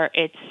or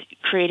it's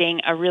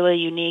creating a really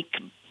unique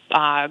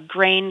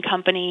grain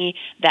company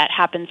that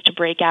happens to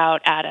break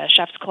out at a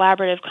Chefs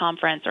Collaborative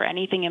conference or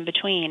anything in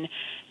between,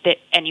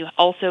 and you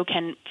also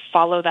can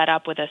follow that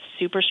up with a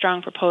super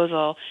strong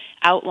proposal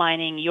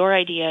outlining your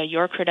idea,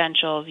 your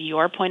credentials,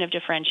 your point of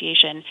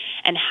differentiation,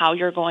 and how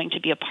you're going to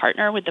be a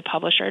partner with the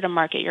publisher to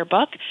market your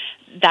book,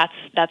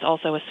 that's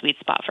also a sweet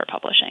spot for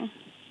publishing.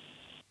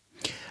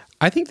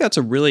 I think that's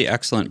a really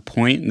excellent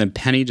point, and the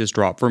penny just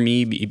dropped for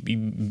me,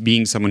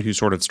 being someone who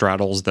sort of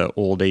straddles the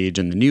old age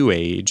and the new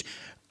age,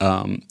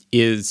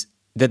 is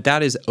that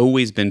has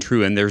always been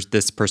true, and there's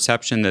this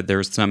perception that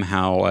there's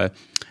somehow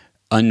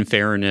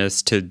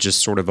unfairness to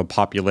just sort of a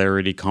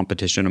popularity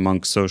competition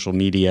amongst social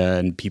media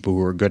and people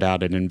who are good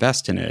at it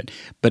invest in it.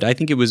 But I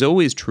think it was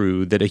always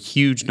true that a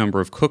huge number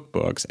of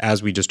cookbooks,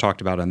 as we just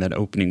talked about in that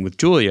opening with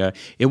Julia,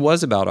 it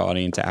was about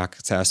audience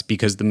access,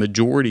 because the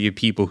majority of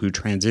people who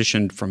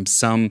transitioned from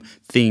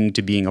something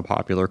to being a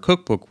popular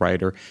cookbook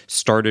writer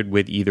started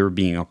with either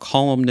being a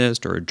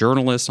columnist or a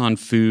journalist on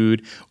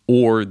food,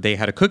 or they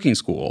had a cooking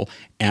school.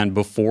 And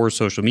before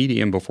social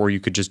media and before you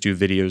could just do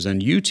videos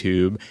on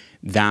YouTube,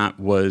 that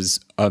was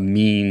a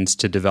means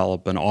to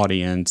develop an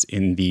audience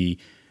in the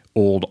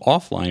old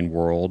offline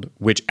world,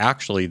 which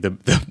actually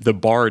the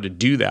bar to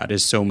do that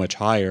is so much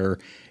higher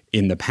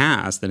in the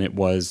past than it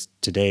was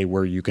today,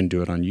 where you can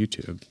do it on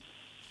YouTube.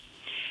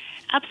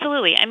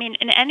 Absolutely. I mean,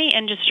 in any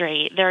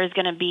industry, there is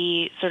going to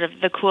be sort of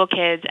the cool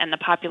kids and the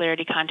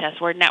popularity contests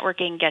where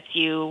networking gets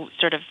you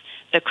sort of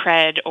the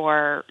cred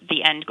or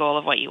the end goal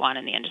of what you want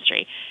in the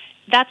industry.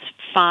 That's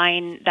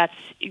fine.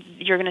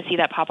 You're going to see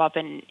that pop up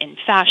in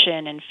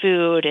fashion and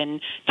food and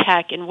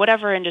tech and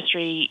whatever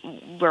industry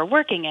we're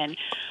working in.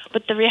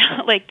 But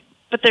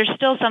but there's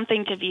still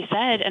something to be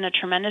said and a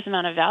tremendous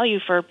amount of value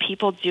for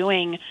people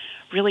doing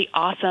really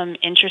awesome,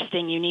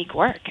 interesting, unique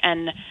work.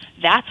 And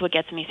that's what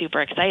gets me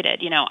super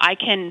excited.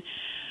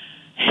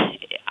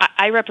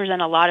 I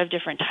represent a lot of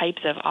different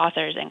types of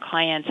authors and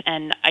clients,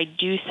 and I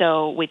do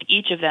so with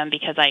each of them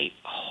because I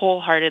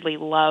wholeheartedly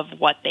love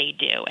what they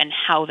do and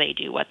how they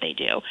do what they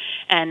do.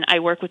 And I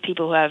work with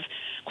people who have,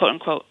 quote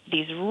unquote,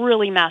 these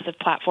really massive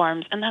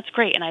platforms, and that's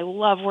great, and I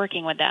love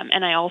working with them.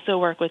 And I also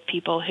work with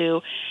people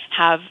who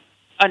have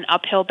an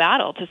uphill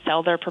battle to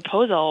sell their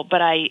proposal,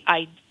 but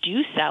I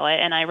do sell it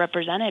and I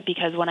represent it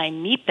because when I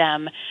meet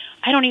them,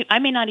 I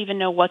may not even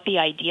know what the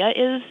idea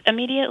is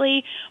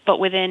immediately, but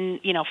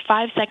within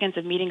 5 seconds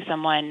of meeting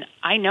someone,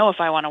 I know if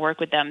I want to work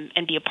with them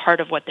and be a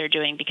part of what they're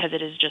doing, because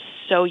it is just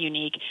so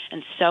unique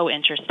and so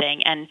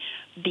interesting. And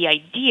the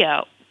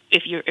idea,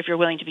 if you're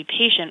willing to be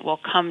patient, will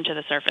come to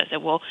the surface.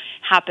 It will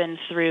happen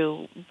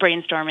through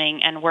brainstorming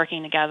and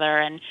working together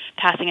and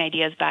passing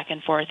ideas back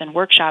and forth and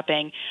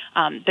workshopping.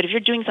 But if you're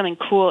doing something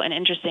cool and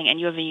interesting and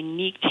you have a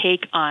unique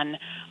take on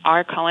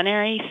our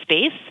culinary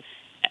space,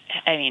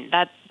 I mean,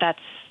 that's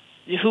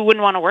who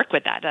wouldn't want to work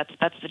with that?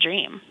 That's the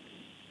dream.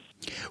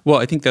 Well,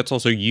 I think that's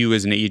also you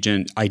as an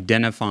agent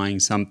identifying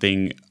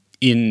something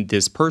in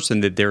this person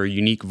that they're a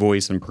unique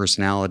voice and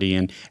personality.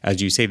 And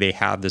as you say, they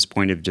have this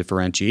point of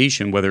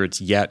differentiation, whether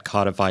it's yet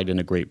codified in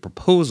a great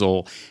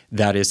proposal,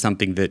 that is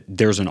something that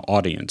there's an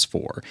audience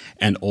for.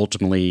 And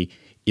ultimately,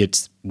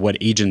 it's what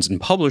agents and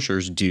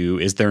publishers do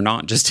is they're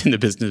not just in the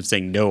business of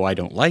saying, no, I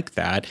don't like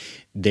that.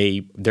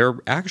 They're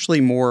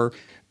actually more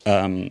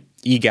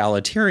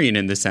egalitarian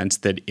in the sense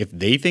that if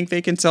they think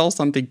they can sell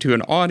something to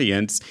an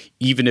audience,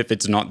 even if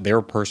it's not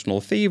their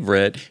personal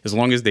favorite, as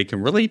long as they can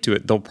relate to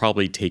it, they'll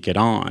probably take it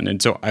on. And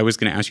so I was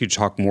going to ask you to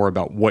talk more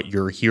about what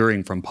you're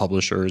hearing from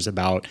publishers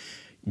about,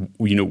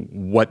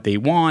 what they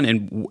want,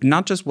 and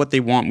not just what they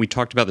want. We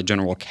talked about the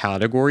general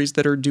categories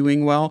that are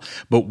doing well,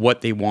 but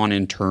what they want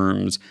in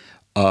terms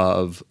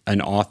of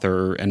an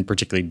author, and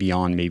particularly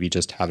beyond maybe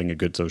just having a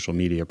good social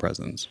media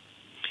presence.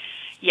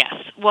 Yes.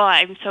 Well,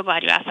 I'm so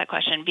glad you asked that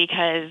question,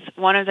 because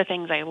one of the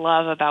things I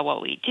love about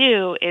what we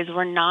do is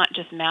we're not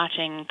just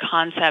matching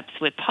concepts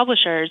with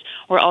publishers,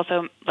 we're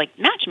also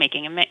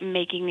matchmaking and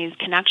making these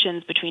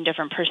connections between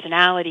different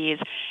personalities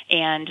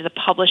and the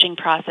publishing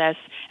process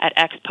at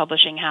X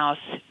Publishing House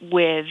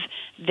with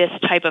this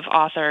type of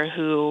author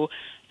who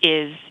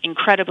is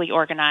incredibly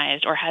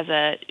organized or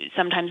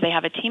sometimes they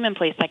have a team in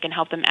place that can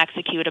help them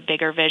execute a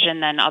bigger vision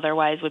than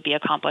otherwise would be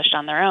accomplished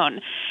on their own.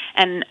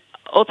 And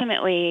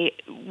ultimately,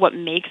 what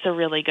makes a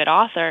really good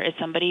author is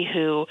somebody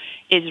who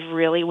is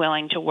really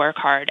willing to work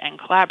hard and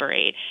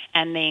collaborate,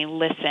 and they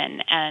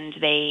listen, and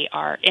they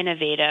are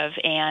innovative,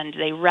 and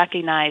they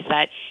recognize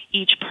that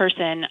each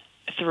person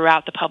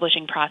throughout the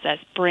publishing process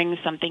brings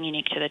something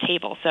unique to the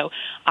table. So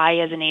I,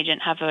 as an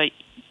agent, have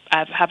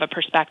a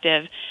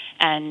perspective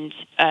and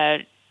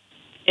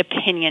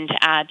opinion to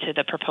add to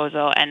the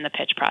proposal and the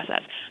pitch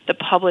process. The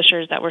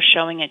publishers that we're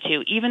showing it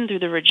to, even through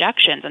the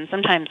rejections, and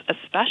sometimes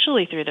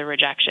especially through the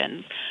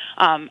rejections,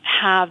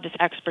 have this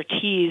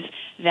expertise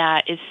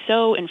that is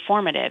so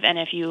informative. And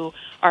if you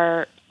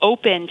are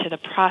open to the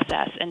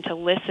process and to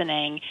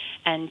listening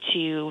and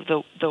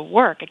to the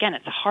work, again,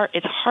 it's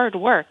hard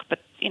work, but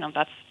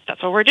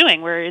that's what we're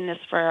doing. We're in this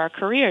for our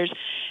careers.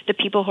 The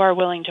people who are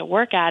willing to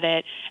work at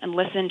it and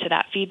listen to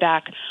that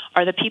feedback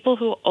are the people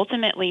who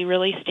ultimately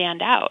really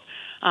stand out.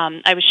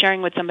 I was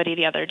sharing with somebody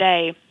the other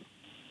day,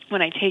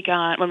 when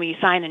we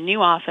sign a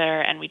new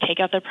author and we take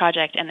out their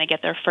project and they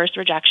get their first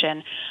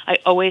rejection, I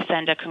always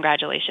send a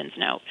congratulations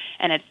note.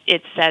 And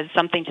it says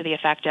something to the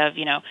effect of,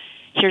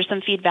 here's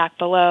some feedback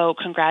below,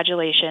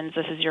 congratulations,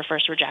 this is your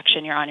first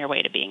rejection, you're on your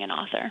way to being an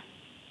author.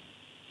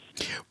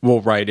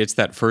 Well, right. It's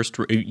that first,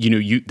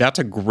 that's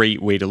a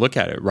great way to look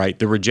at it, right?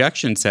 The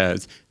rejection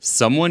says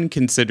someone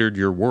considered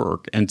your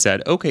work and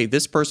said, okay,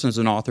 this person's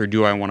an author.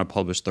 Do I want to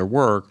publish their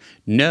work?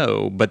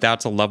 No, but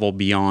that's a level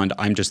beyond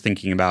I'm just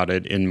thinking about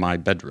it in my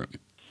bedroom.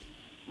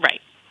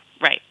 Right.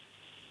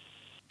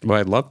 Well,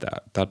 I love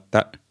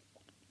that.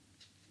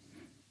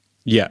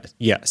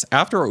 Yes.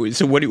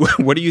 So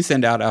what do you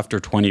send out after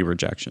 20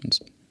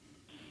 rejections?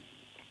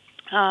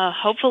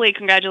 Hopefully,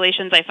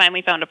 congratulations, I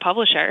finally found a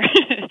publisher.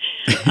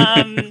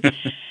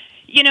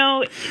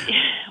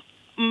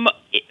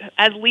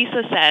 As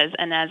Lisa says,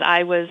 and as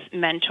I was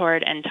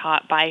mentored and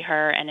taught by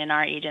her and in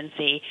our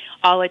agency,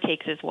 all it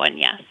takes is one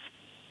yes.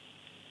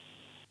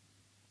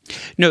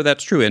 No,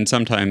 that's true. And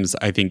sometimes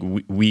I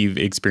think we've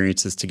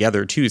experienced this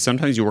together, too.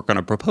 Sometimes you work on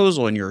a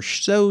proposal and you're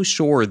so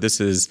sure this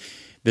is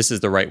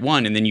the right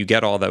one, and then you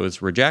get all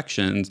those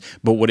rejections,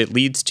 but what it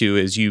leads to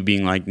is you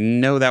being like,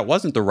 no, that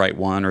wasn't the right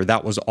one, or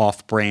that was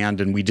off-brand,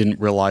 and we didn't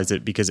realize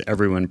it because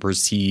everyone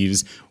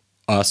perceives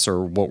us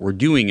or what we're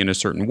doing in a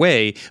certain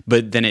way,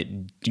 but then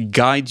it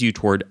guides you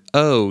toward,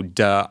 oh,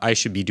 duh, I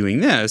should be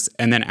doing this,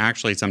 and then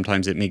actually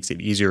sometimes it makes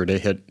it easier to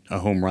hit a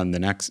home run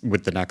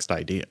with the next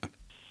idea.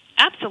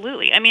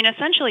 Absolutely. I mean,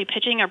 essentially,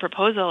 pitching a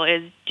proposal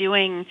is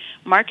doing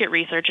market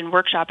research and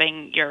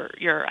workshopping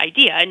your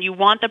idea. And you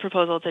want the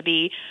proposal to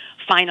be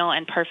final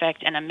and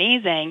perfect and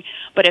amazing.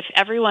 But if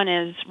everyone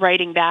is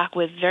writing back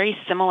with very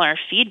similar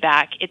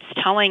feedback, it's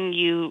telling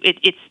you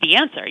it's the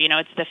answer.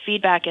 It's the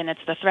feedback and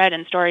it's the thread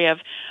and story of,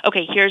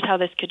 okay, here's how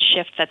this could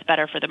shift that's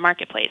better for the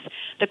marketplace.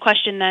 The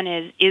question then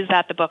is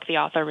that the book the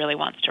author really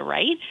wants to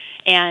write?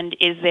 And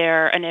is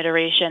there an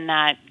iteration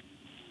that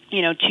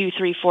 2,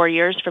 3, 4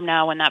 years from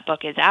now when that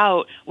book is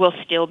out will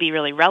still be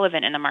really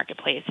relevant in the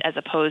marketplace, as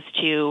opposed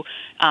to,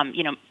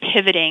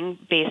 pivoting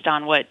based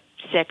on what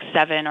 6,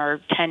 7,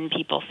 or 10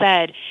 people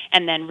said,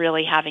 and then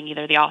really having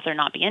either the author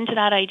not be into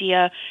that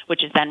idea,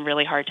 which is then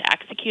really hard to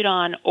execute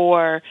on,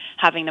 or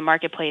having the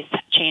marketplace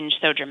change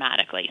so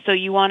dramatically. So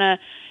you want to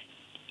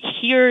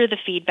hear the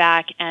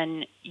feedback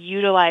and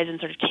utilize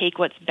and sort of take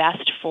what's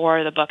best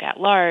for the book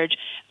at large,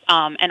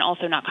 and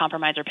also not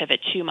compromise or pivot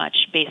too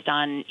much based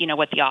on,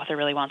 what the author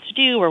really wants to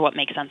do or what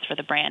makes sense for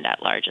the brand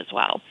at large as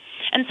well.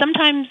 And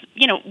sometimes,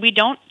 we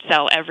don't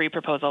sell every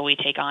proposal we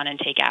take on and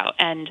take out.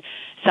 And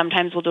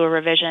sometimes we'll do a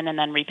revision and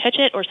then repitch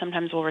it, or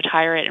sometimes we'll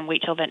retire it and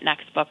wait till the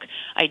next book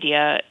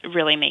idea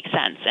really makes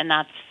sense. And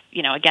that's,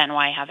 again,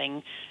 why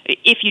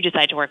if you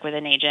decide to work with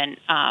an agent,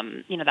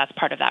 that's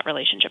part of that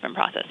relationship and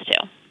process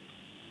too.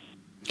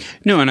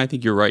 No, and I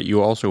think you're right.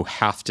 You also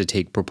have to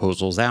take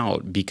proposals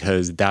out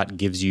because that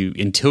gives you,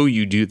 until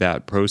you do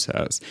that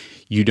process,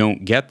 you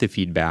don't get the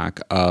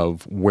feedback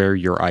of where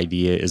your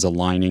idea is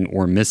aligning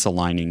or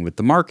misaligning with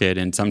the market.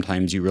 And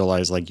sometimes you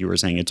realize, like you were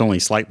saying, it's only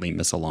slightly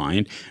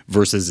misaligned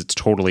versus it's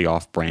totally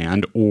off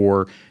brand,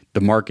 or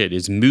the market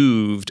is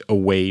moved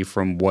away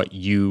from what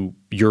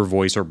your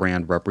voice or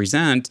brand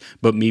represents,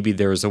 but maybe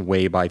there's a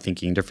way by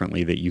thinking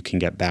differently that you can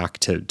get back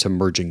to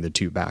merging the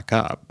two back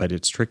up, but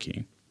it's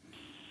tricky.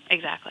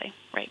 Exactly,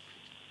 right.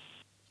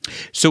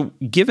 So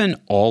given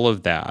all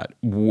of that,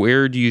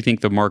 where do you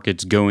think the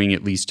market's going,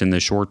 at least in the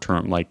short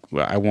term? Like,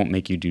 I won't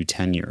make you do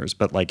 10 years,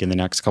 but like in the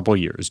next couple of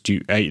years,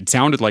 it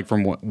sounded like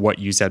from what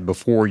you said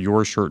before,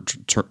 your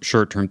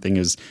short-term thing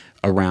is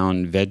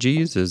around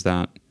veggies, is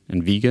that,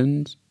 and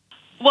vegans?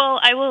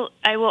 Well, I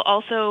will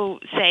also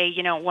say,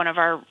 one of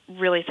our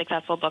really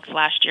successful books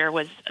last year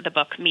was the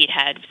book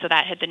Meathead. So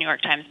that hit the New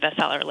York Times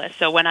bestseller list.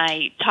 So when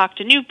I talk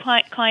to new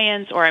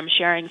clients or I'm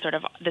sharing sort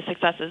of the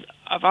successes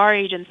of our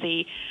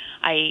agency,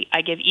 I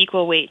give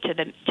equal weight to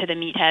the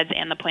meatheads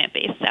and the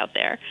plant-based out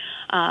there.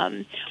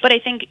 But I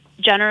think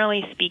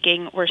generally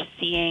speaking, we're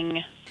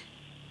seeing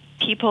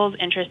people's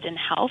interest in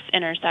health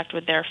intersect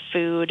with their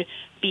food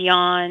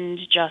beyond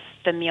just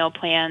the meal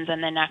plans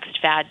and the next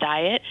fad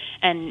diet,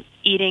 and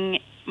eating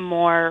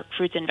more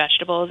fruits and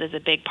vegetables is a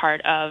big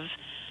part of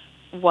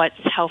what's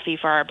healthy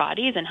for our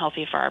bodies and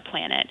healthy for our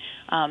planet.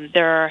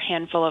 There are a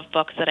handful of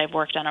books that I've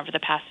worked on over the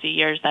past few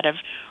years that have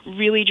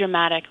really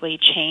dramatically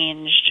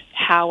changed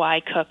how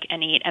I cook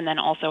and eat, and then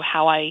also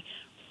how I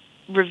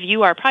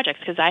review our projects,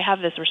 because I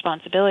have this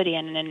responsibility,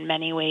 and in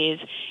many ways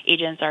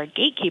agents are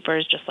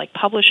gatekeepers, just like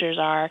publishers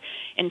are,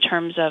 in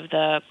terms of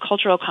the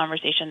cultural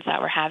conversations that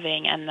we're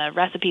having and the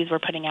recipes we're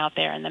putting out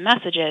there and the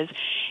messages.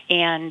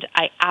 And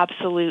I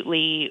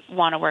absolutely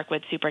want to work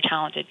with super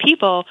talented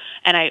people,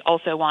 and I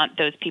also want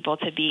those people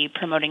to be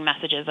promoting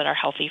messages that are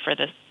healthy for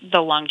the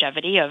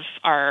longevity of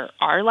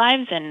our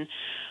lives and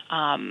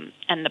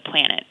the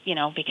planet,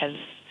 because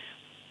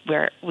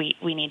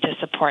we need to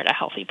support a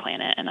healthy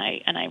planet, and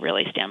I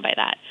really stand by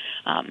that.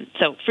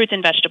 So fruits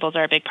and vegetables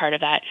are a big part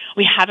of that.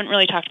 We haven't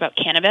really talked about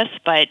cannabis,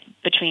 but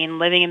between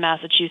living in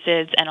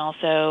Massachusetts and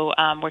also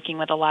working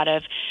with a lot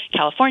of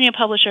California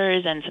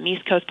publishers and some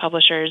East Coast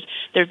publishers,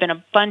 there have been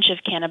a bunch of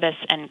cannabis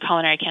and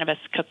culinary cannabis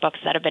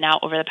cookbooks that have been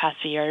out over the past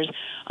few years.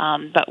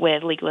 But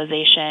with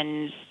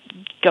legalization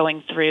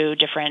going through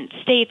different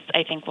states,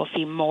 I think we'll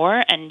see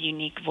more and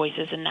unique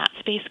voices in that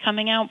space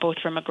coming out, both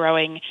from a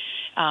growing,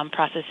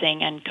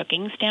 processing and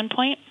cooking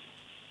standpoint.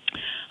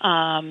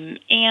 And,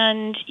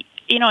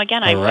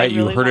 again, All right, I really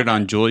you heard it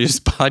on Julia's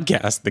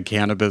podcast, the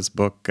cannabis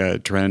book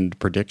trend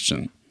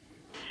prediction.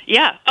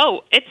 Yeah.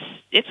 Oh,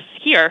 it's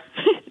here.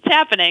 It's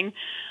happening.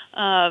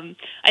 I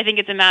think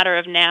it's a matter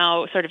of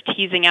now sort of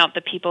teasing out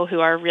the people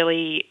who are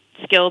really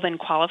skilled and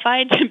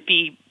qualified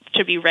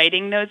to be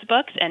writing those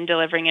books and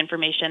delivering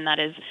information that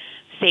is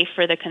safe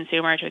for the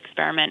consumer to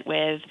experiment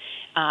with,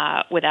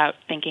 without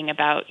thinking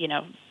about,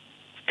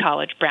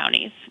 college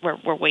brownies.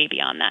 We're way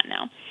beyond that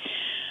now.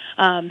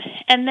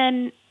 And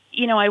then,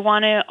 I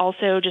want to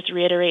also just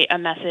reiterate a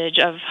message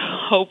of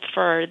hope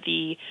for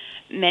the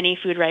many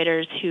food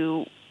writers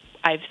who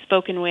I've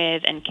spoken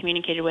with and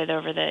communicated with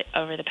over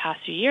the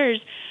past few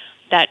years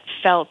that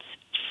felt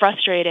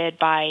frustrated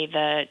by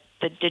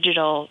the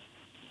digital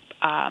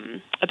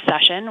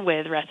obsession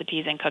with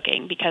recipes and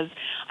cooking, because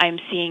I'm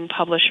seeing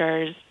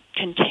publishers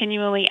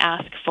continually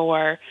ask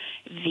for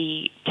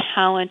the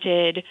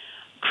talented,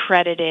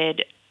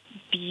 credited,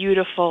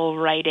 beautiful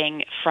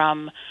writing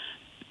from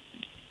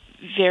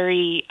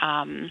very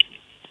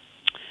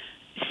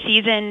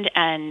seasoned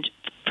and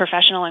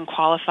professional and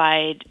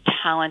qualified,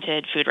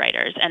 talented food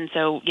writers. And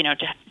so,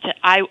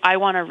 I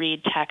want to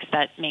read text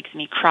that makes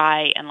me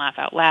cry and laugh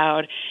out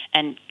loud,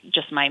 and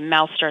just my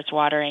mouth starts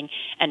watering,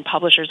 and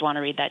publishers want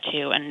to read that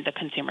too, and the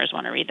consumers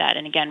want to read that.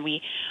 And again,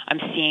 I'm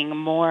seeing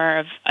more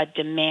of a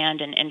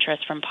demand and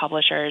interest from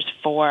publishers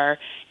for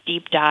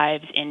deep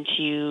dives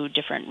into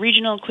different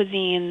regional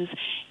cuisines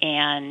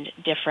and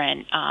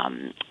different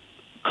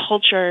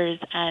cultures,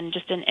 and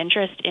just an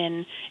interest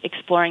in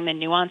exploring the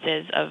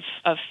nuances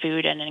of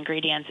food and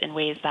ingredients in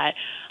ways that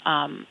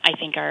I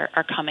think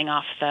are coming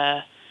off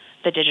the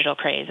digital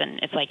craze. And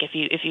it's like, if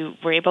you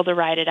were able to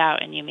ride it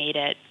out and you made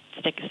it,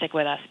 stick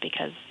with us,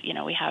 because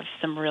we have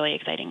some really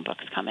exciting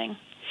books coming.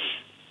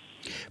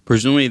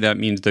 Presumably that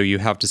means, though, you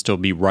have to still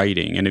be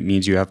writing, and it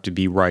means you have to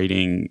be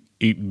writing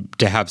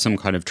to have some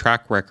kind of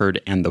track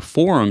record and the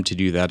forum to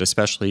do that,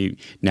 especially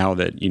now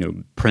that,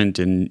 print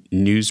and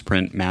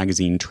newsprint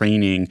magazine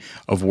training,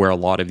 of where a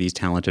lot of these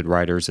talented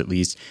writers at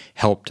least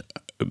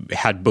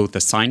had both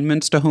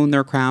assignments to hone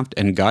their craft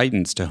and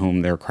guidance to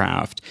hone their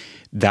craft.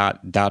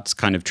 That's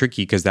kind of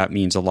tricky, because that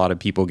means a lot of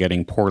people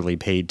getting poorly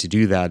paid to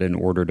do that in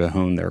order to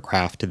hone their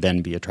craft to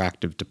then be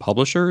attractive to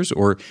publishers,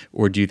 or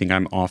do you think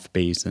I'm off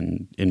base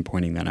in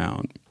pointing that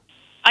out?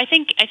 I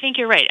think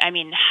you're right. I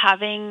mean,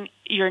 having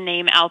your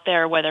name out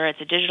there, whether it's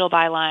a digital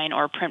byline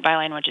or print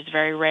byline, which is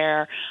very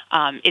rare,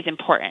 is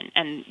important.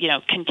 And,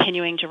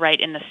 continuing to write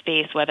in the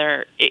space,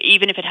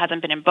 even if it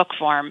hasn't been in book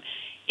form,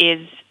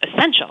 is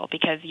essential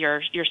because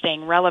you're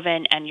staying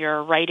relevant and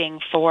you're writing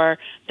for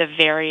the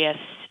various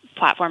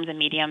platforms and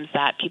mediums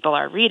that people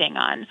are reading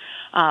on.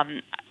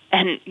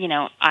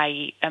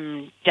 I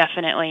am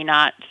definitely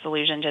not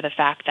disillusioned to the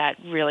fact that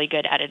really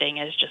good editing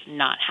is just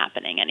not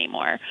happening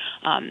anymore.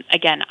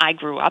 Again, I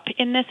grew up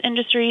in this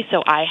industry,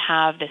 so I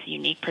have this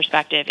unique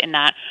perspective in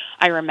that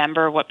I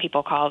remember what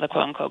people call the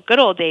quote-unquote good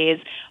old days,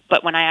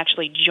 but when I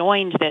actually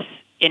joined this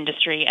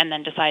industry and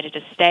then decided to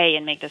stay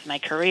and make this my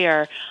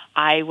career,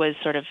 I was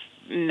sort of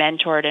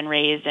mentored and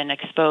raised and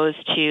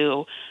exposed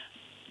to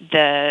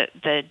the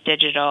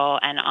digital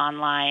and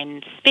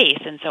online space,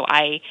 and so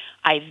I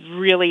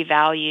really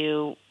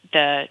value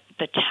the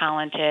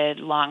talented,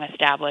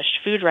 long-established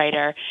food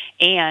writer,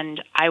 and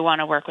I want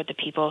to work with the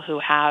people who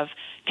have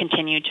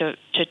continued to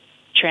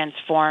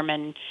transform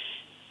and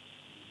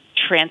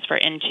transfer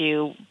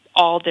into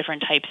all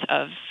different types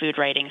of food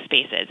writing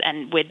spaces,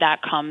 and with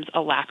that comes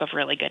a lack of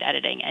really good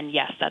editing, and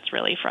yes, that's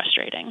really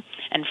frustrating.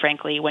 And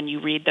frankly, when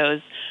you read those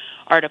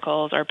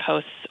articles or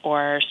posts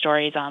or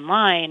stories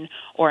online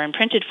or in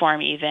printed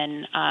form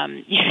even,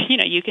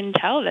 you can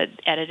tell that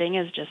editing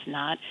is just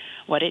not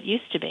what it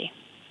used to be.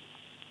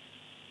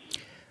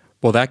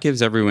 Well, that gives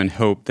everyone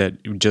hope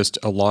that just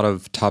a lot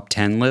of top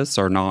 10 lists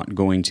are not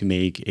going to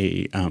make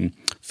a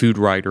food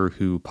writer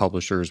who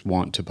publishers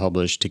want to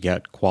publish to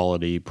get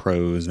quality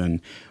prose and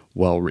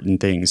well-written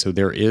things. So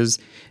there is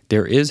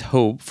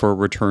hope for a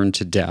return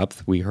to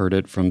depth. We heard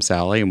it from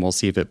Sally, and we'll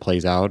see if it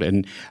plays out.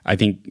 And I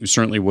think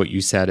certainly what you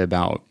said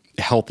about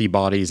healthy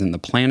bodies and the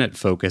planet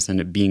focus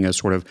and it being a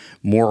sort of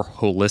more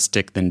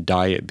holistic than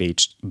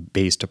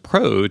diet-based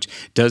approach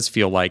does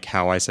feel like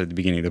how I said at the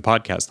beginning of the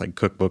podcast, like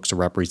cookbooks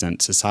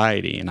represent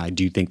society. And I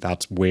do think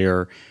that's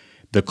where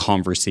the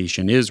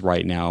conversation is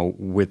right now,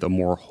 with a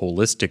more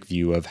holistic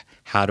view of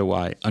how do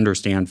I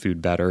understand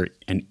food better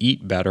and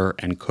eat better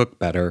and cook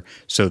better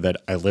so that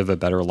I live a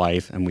better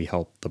life and we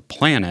help the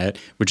planet,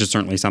 which is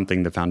certainly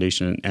something the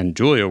Foundation and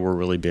Julia were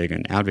really big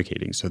in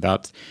advocating. So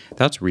that's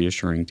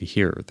reassuring to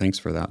hear. Thanks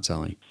for that,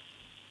 Sally.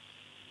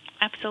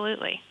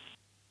 Absolutely.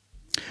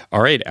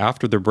 All right,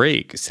 after the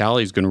break,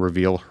 Sally's going to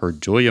reveal her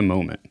Julia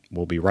moment.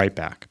 We'll be right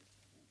back.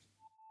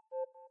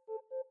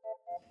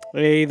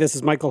 Hey, this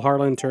is Michael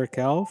Harlan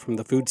Turkel from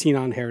the Food Scene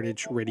on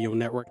Heritage Radio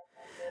Network.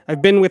 I've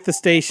been with the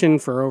station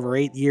for over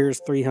 8 years,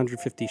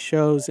 350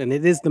 shows, and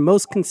it is the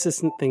most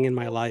consistent thing in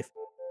my life.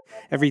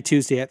 Every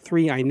Tuesday at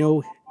 3, I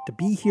know to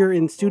be here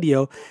in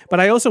studio, but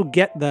I also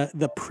get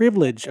the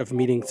privilege of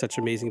meeting such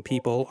amazing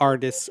people,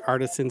 artists,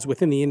 artisans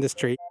within the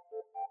industry.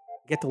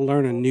 I get to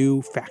learn a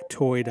new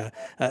factoid,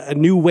 a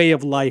new way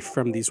of life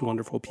from these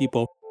wonderful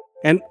people.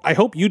 And I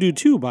hope you do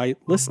too by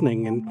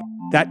listening and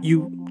that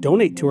you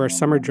donate to our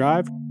summer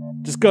drive.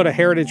 Just go to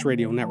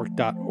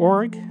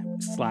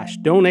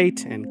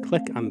heritageradionetwork.org/donate and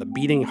click on the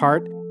beating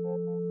heart.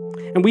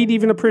 And we'd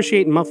even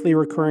appreciate monthly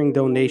recurring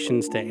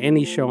donations to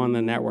any show on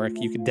the network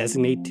you could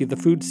designate to the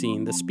Food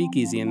Scene, the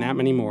Speakeasy, and that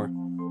many more.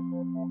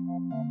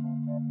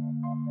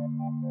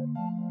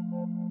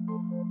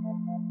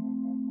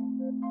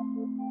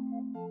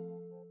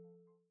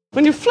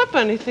 When you flip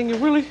anything,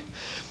 you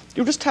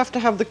just have to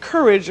have the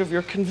courage of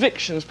your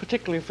convictions,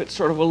 particularly if it's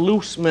sort of a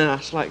loose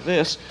mass like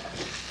this.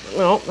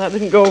 Well, that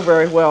didn't go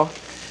very well.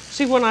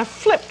 See, when I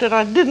flipped it,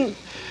 I didn't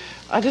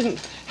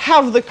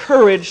have the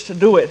courage to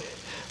do it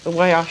the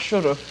way I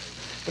should have.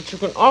 But you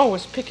can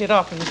always pick it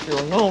up, and if you're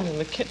alone in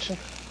the kitchen,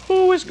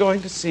 who is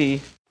going to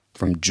see?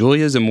 From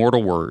Julia's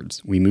immortal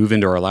words, we move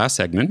into our last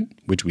segment,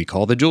 which we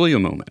call the Julia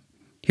moment.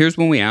 Here's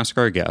when we ask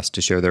our guests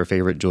to share their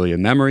favorite Julia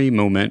memory,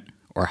 moment,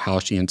 or how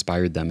she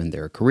inspired them in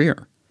their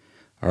career.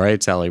 All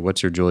right, Sally,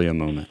 what's your Julia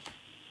moment?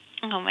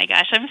 Oh my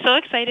gosh, I'm so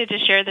excited to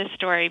share this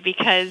story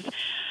because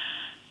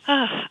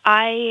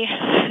I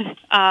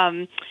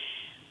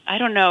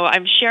don't know,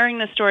 I'm sharing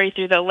the story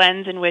through the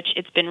lens in which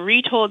it's been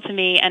retold to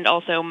me and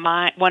also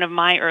one of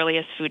my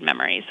earliest food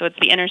memories. So it's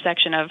the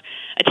intersection of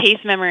a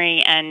taste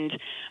memory and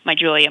my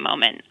Julia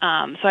moment.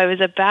 So I was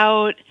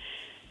about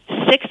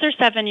 6 or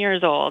 7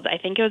 years old. I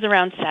think it was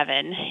around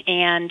 7.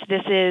 And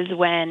this is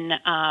when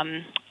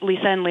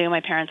Lisa and Lou,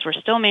 my parents, were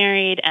still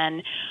married,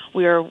 and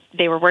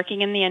they were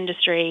working in the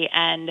industry.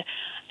 And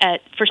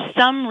for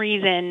some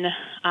reason,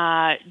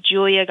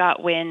 Julia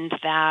got wind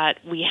that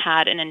we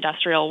had an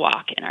industrial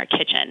wok in our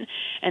kitchen.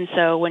 And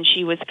so when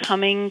she was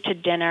coming to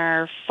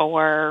dinner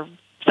for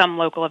some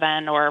local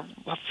event or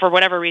for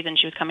whatever reason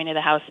she was coming to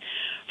the house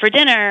for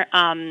dinner,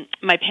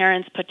 my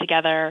parents put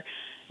together,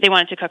 they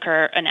wanted to cook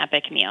her an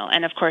epic meal.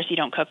 And of course, you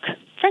don't cook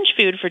French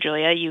food for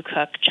Julia, you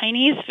cook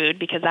Chinese food,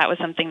 because that was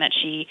something that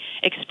she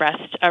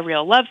expressed a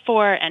real love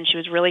for, and she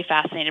was really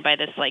fascinated by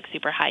this like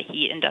super high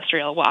heat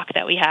industrial wok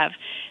that we have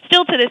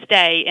still to this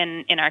day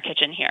in our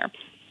kitchen here.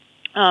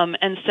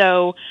 And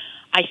so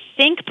I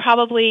think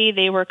probably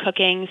they were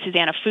cooking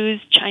Susanna Fu's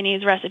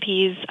Chinese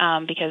recipes,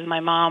 because my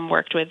mom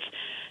worked with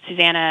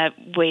Susanna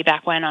way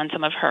back when on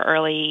some of her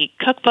early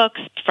cookbooks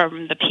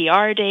from the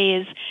PR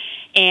days,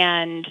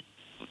 and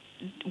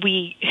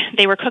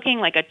they were cooking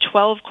like a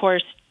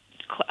 12-course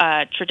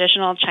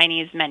traditional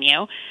Chinese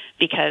menu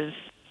because,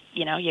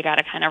 you know, you got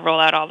to kind of roll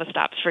out all the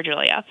stops for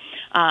Julia.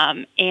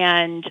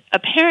 And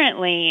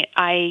apparently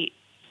I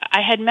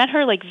had met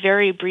her like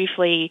very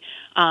briefly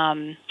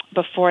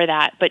before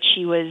that, but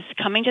she was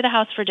coming to the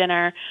house for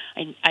dinner.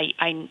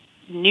 I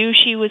knew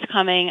she was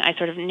coming. I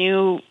sort of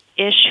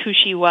knew-ish who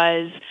she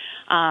was.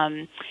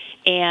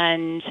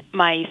 And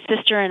my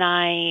sister and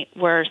I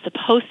were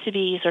supposed to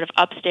be sort of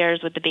upstairs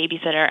with the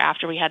babysitter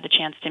after we had the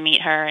chance to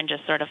meet her, and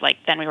just sort of like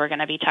then we were going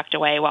to be tucked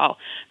away while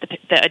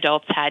the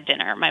adults had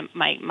dinner.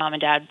 My mom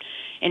and dad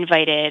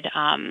invited,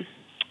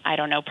 I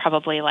don't know,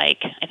 probably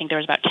like, I think there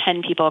was about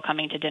 10 people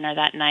coming to dinner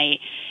that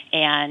night,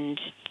 and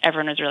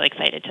everyone was really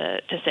excited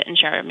to sit and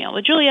share a meal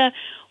with Julia.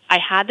 I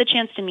had the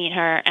chance to meet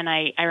her, and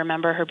I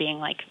remember her being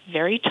like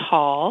very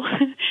tall,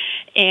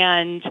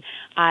 and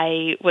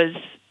I was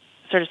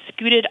sort of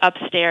scooted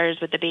upstairs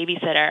with the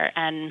babysitter,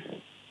 and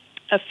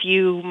a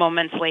few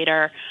moments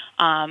later,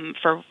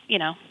 for, you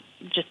know,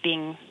 just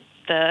being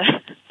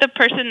the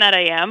person that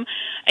I am,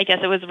 I guess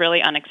it was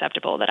really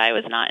unacceptable that I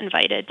was not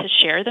invited to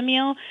share the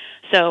meal.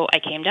 So I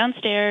came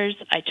downstairs,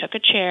 I took a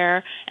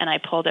chair, and I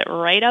pulled it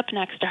right up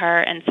next to her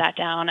and sat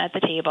down at the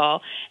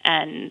table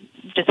and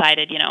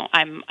decided, you know,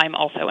 I'm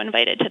also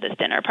invited to this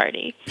dinner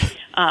party.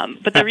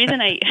 But the reason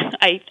I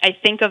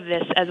think of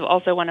this as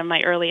also one of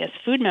my earliest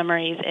food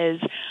memories is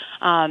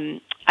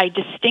I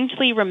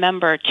distinctly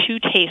remember two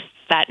tastes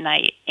that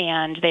night,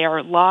 and they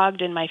are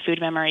logged in my food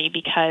memory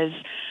because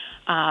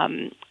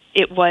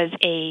it was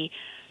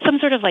some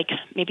sort of like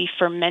maybe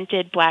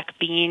fermented black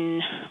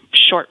bean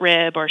short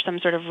rib or some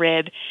sort of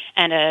rib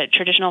and a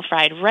traditional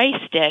fried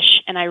rice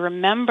dish. And I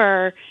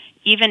remember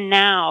even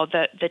now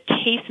the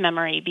taste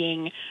memory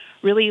being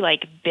really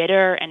like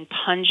bitter and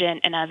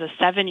pungent. And as a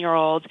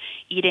 7-year-old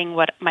eating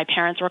what my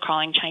parents were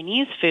calling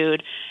Chinese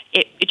food,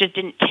 it just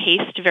didn't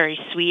taste very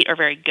sweet or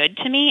very good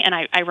to me. And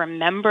I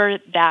remember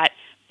that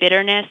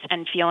bitterness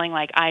and feeling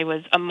like I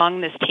was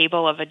among this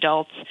table of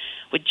adults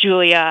with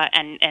Julia,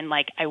 and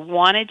like I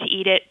wanted to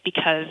eat it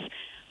because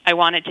I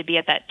wanted to be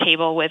at that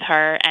table with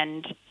her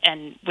and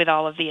with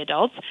all of the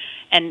adults.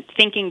 And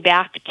thinking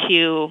back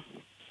to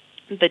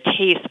the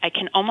taste, I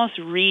can almost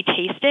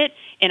retaste it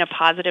in a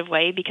positive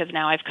way because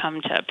now I've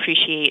come to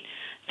appreciate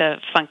the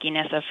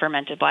funkiness of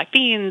fermented black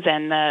beans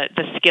and the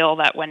skill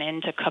that went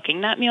into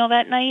cooking that meal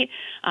that night.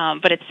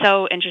 But it's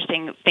so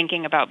interesting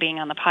thinking about being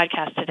on the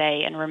podcast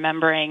today and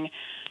remembering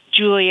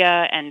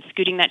Julia and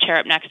scooting that chair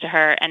up next to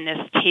her and this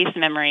taste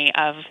memory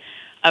of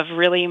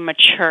really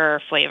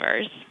mature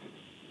flavors.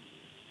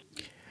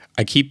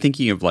 I keep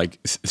thinking of like,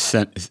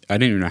 I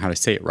don't even know how to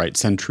say it right,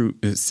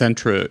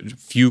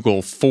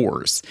 centrifugal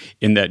force,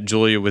 in that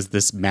Julia was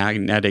this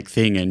magnetic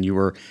thing and you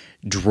were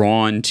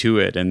drawn to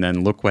it, and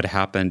then look what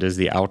happened as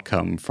the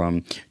outcome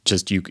from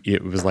just you.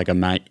 It was like a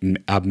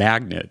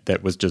magnet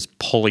that was just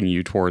pulling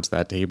you towards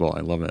that table. I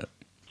love it.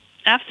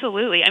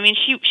 Absolutely. I mean,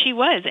 she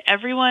was.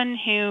 Everyone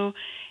who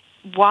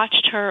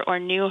watched her or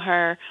knew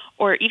her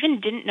or even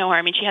didn't know her,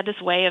 I mean, she had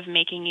this way of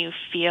making you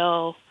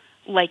feel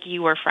like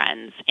you were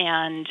friends.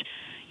 And,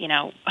 you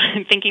know,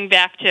 thinking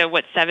back to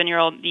what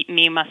 7-year-old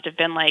me must have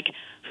been like,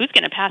 who's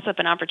going to pass up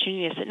an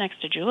opportunity to sit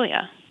next to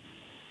Julia?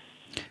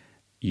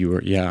 You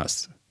were,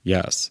 yes,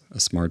 a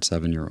smart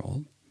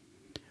 7-year-old.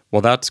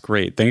 Well, that's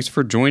great. Thanks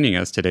for joining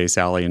us today,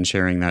 Sally, and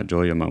sharing that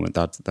Julia moment.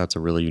 That's a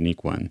really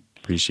unique one.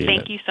 Appreciate it.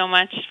 Thank you so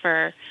much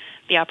for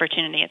the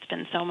opportunity. It's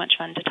been so much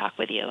fun to talk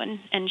with you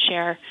and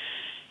share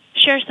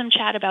some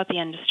chat about the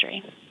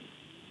industry.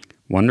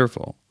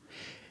 Wonderful.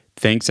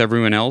 Thanks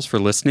everyone else for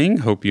listening.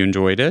 Hope you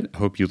enjoyed it.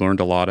 Hope you learned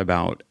a lot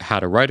about how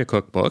to write a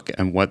cookbook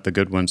and what the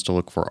good ones to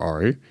look for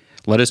are.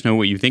 Let us know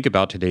what you think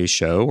about today's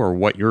show or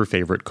what your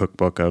favorite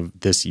cookbook of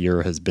this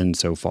year has been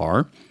so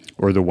far,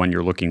 or the one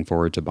you're looking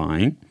forward to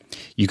buying.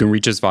 You can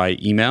reach us via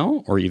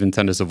email or even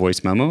send us a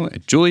voice memo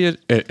at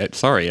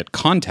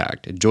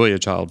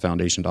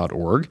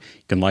contact@juliachildfoundation.org. You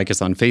can like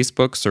us on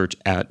Facebook, search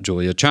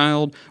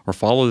 @JuliaChild, or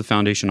follow the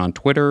foundation on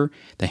Twitter.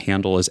 The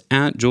handle is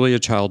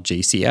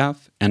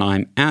 @JuliaChildJCF, and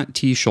I'm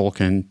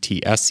 @TSchulkin,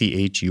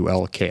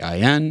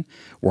 TSCHULKIN.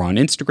 We're on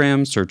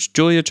Instagram, search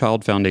Julia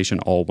Child Foundation,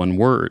 all one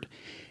word.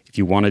 If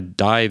you want to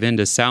dive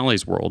into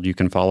Sally's world, you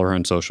can follow her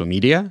on social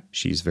media.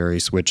 She's very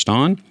switched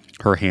on.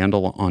 Her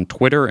handle on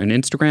Twitter and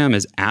Instagram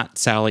is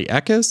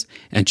 @SallyEckes,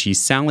 and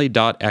she's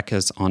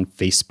Sally.Eckes on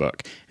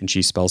Facebook. And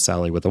she spells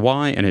Sally with a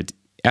Y, and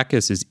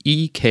Eckes is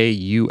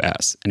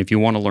EKUS. And if you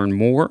want to learn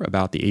more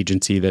about the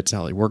agency that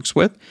Sally works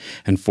with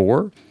and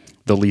for,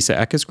 the Lisa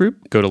Eckes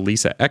Group, go to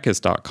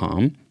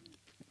lisaeckes.com.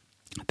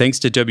 Thanks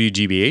to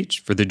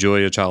WGBH for the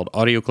Julia Child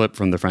audio clip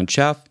from The French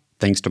Chef.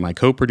 Thanks to my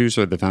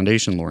co-producer at the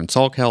Foundation, Lauren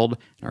Salkeld,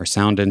 and our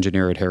sound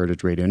engineer at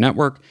Heritage Radio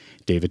Network,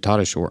 David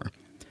Tadashore.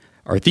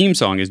 Our theme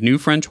song is New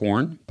French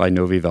Horn by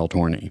Novi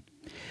Valtorni.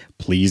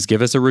 Please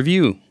give us a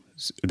review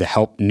to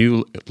help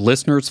new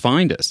listeners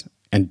find us.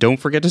 And don't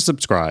forget to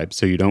subscribe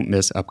so you don't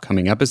miss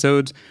upcoming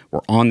episodes.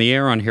 We're on the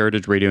air on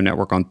Heritage Radio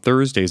Network on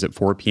Thursdays at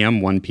 4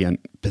 p.m., 1 p.m.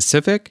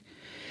 Pacific,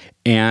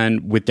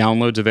 and with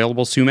downloads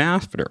available soon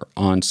after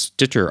on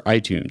Stitcher,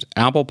 iTunes,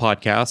 Apple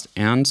Podcasts,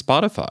 and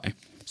Spotify.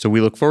 So we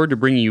look forward to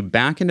bringing you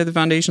back into the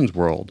Foundations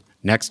world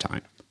next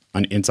time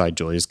on Inside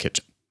Julia's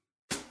Kitchen.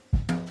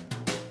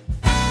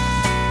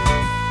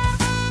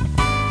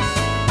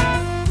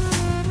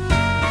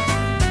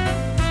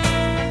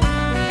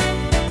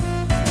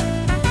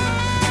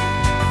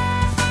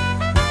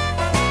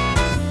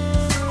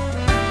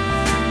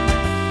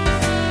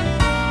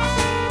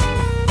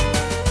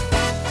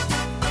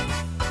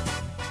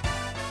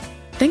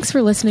 Thanks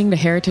for listening to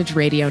Heritage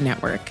Radio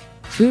Network,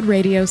 food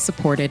radio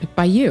supported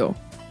by you.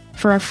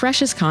 For our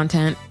freshest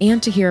content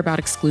and to hear about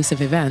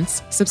exclusive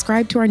events,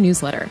 subscribe to our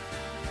newsletter.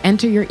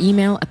 Enter your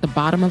email at the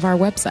bottom of our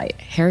website,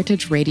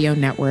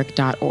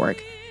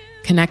 heritageradionetwork.org.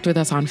 Connect with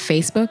us on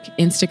Facebook,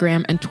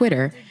 Instagram, and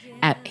Twitter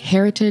at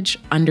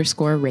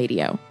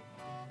heritage_radio.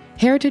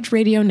 Heritage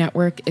Radio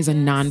Network is a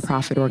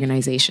nonprofit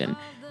organization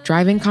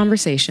driving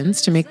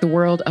conversations to make the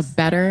world a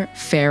better,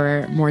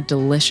 fairer, more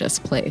delicious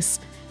place.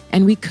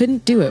 And we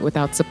couldn't do it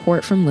without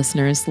support from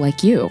listeners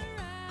like you.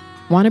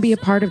 Want to be a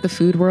part of the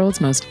food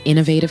world's most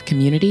innovative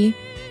community?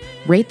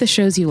 Rate the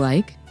shows you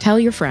like, tell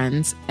your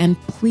friends, and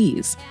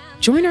please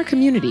join our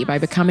community by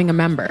becoming a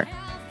member.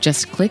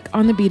 Just click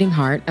on the beating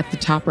heart at the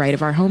top right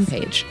of our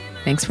homepage.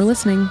 Thanks for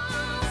listening.